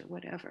face or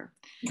whatever.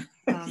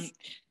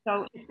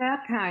 So at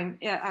that time,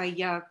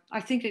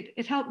 I think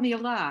it helped me a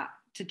lot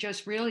to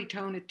just really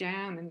tone it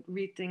down and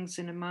read things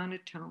in a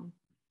monotone.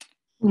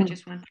 I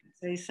just wanted to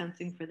say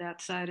something for that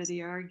side of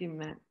the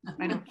argument.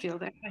 I don't feel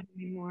that way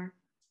anymore.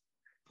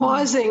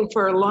 Pausing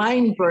for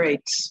line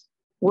breaks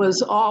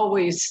was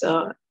always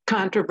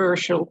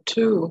controversial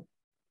too.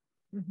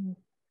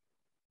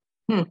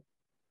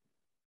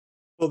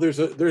 Well, there's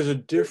a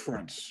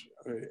difference.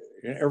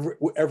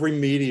 Every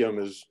medium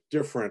is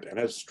different and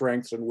has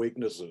strengths and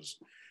weaknesses,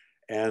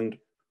 and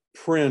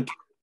print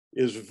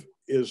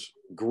is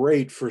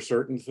great for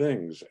certain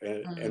things.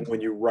 And when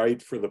you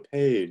write for the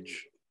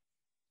page,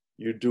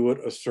 you do it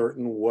a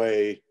certain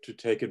way to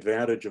take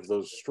advantage of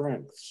those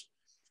strengths.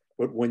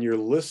 But when you're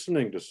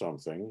listening to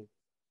something,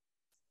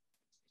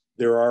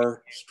 there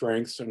are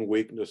strengths and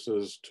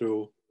weaknesses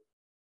to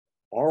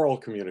oral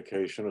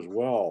communication as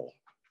well,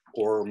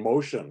 or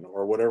motion,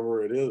 or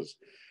whatever it is.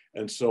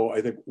 And so I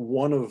think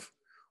one of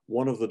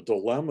the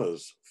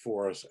dilemmas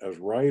for us as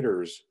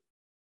writers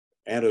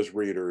and as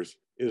readers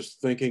is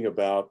thinking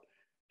about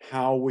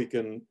how we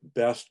can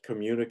best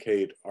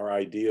communicate our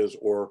ideas,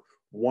 or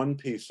one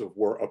piece of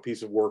work, a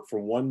piece of work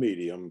from one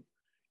medium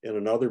in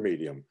another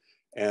medium.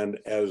 And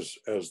as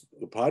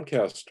the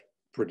podcast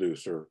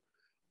producer,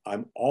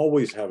 I'm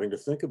always having to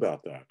think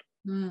about that.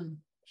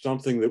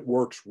 Something that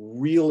works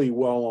really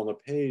well on the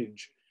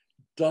page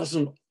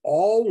doesn't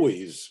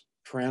always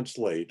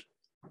translate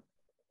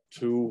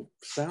to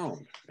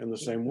sound in the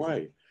same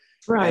way.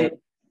 Right. And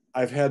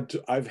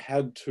I've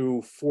had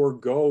to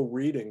forego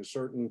reading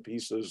certain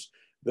pieces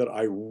that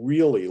I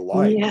really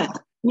like. Yeah.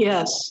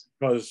 Yes.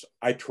 Because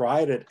I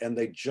tried it and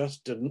they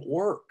just didn't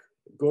work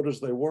good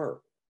as they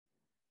were.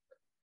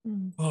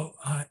 Well,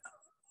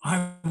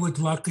 I was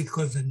lucky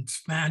because in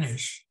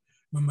Spanish,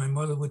 when my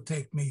mother would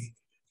take me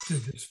to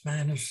the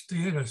Spanish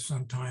theater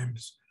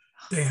sometimes,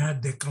 they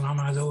had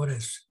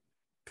declamadores,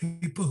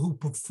 people who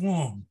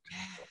performed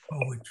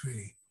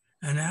poetry,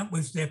 and that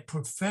was their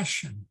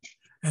profession.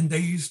 And they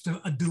used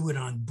to do it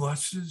on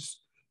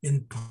buses,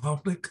 in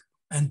public,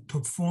 and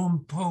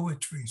perform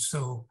poetry.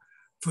 So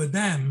for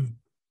them,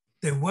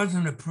 there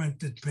wasn't a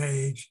printed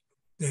page,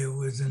 there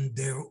was in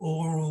their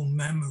oral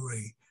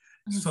memory.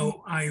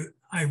 So I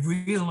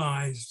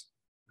realized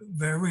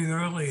very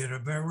early, at a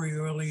very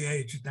early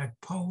age, that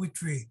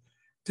poetry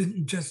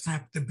didn't just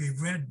have to be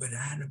read, but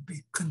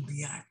could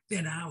be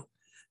acted out.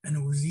 And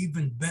it was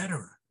even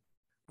better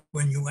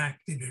when you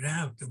acted it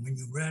out than when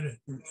you read it.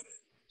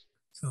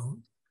 So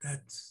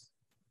that's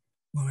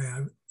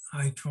why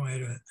I try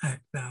to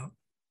act out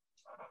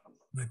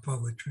my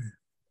poetry.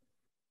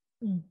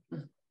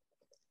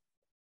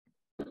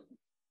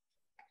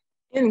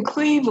 In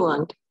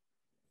Cleveland,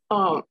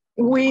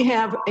 we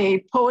have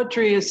a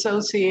poetry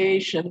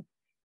association,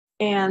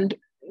 and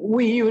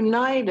we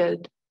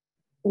united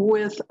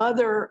with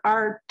other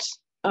art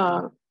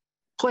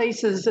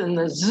places in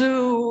the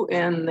zoo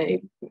and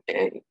the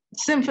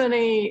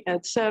symphony,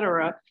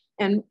 etc.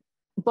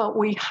 But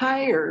we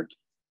hired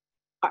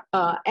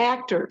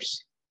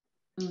actors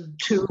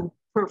to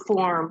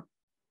perform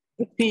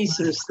the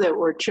pieces that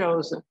were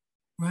chosen.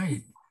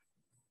 Right.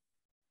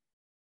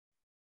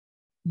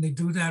 They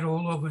do that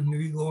all over New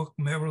York,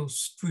 Meryl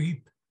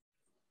Streep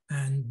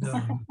and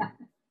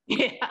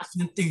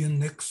Cynthia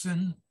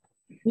Nixon.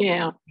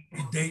 Yeah.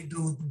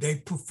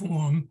 They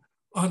perform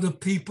other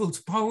people's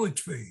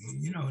poetry.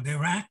 You know,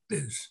 they're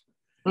actors.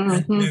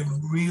 And they're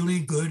really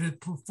good at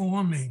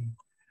performing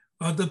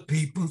other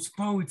people's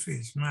poetry.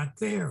 It's not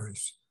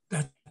theirs.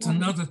 That's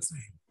another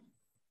thing.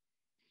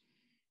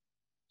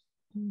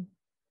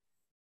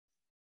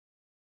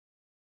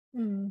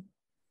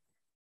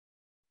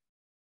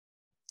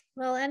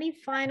 Well, any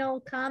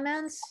final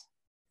comments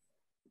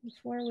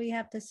before we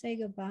have to say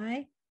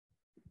goodbye?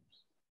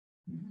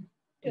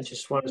 I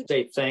just want to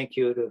say thank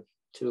you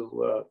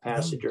to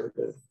Passenger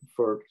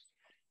for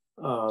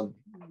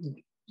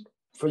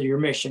your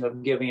mission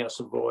of giving us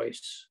a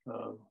voice.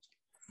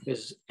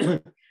 Because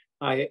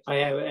I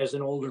have, as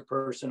an older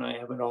person, I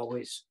haven't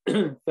always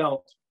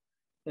felt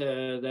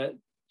that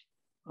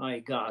I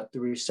got the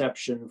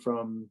reception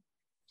from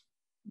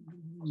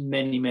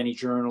many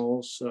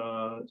journals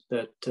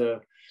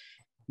that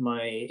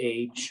my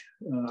age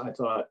I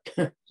thought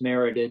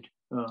merited.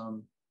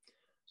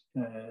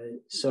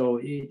 So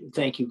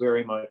thank you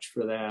very much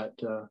for that.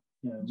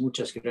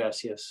 Muchas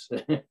gracias.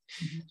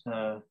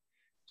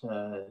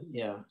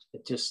 Yeah,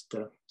 it just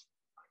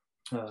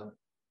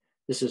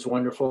this is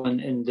wonderful,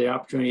 and the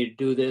opportunity to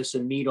do this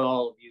and meet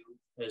all of you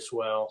as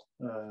well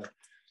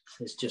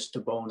is just a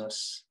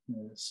bonus.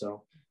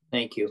 So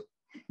thank you.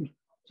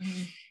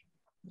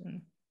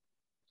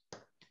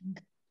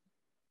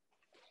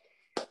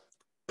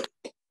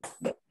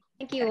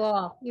 Thank you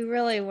all. You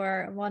really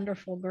were a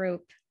wonderful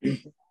group.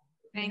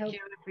 Thank you,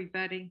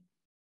 everybody.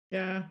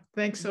 Yeah,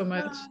 thanks so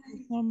much. Thank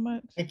you so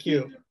much. Thank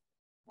you.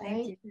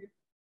 Thank you.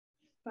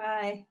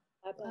 Bye.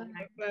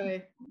 Bye-bye.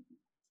 Bye.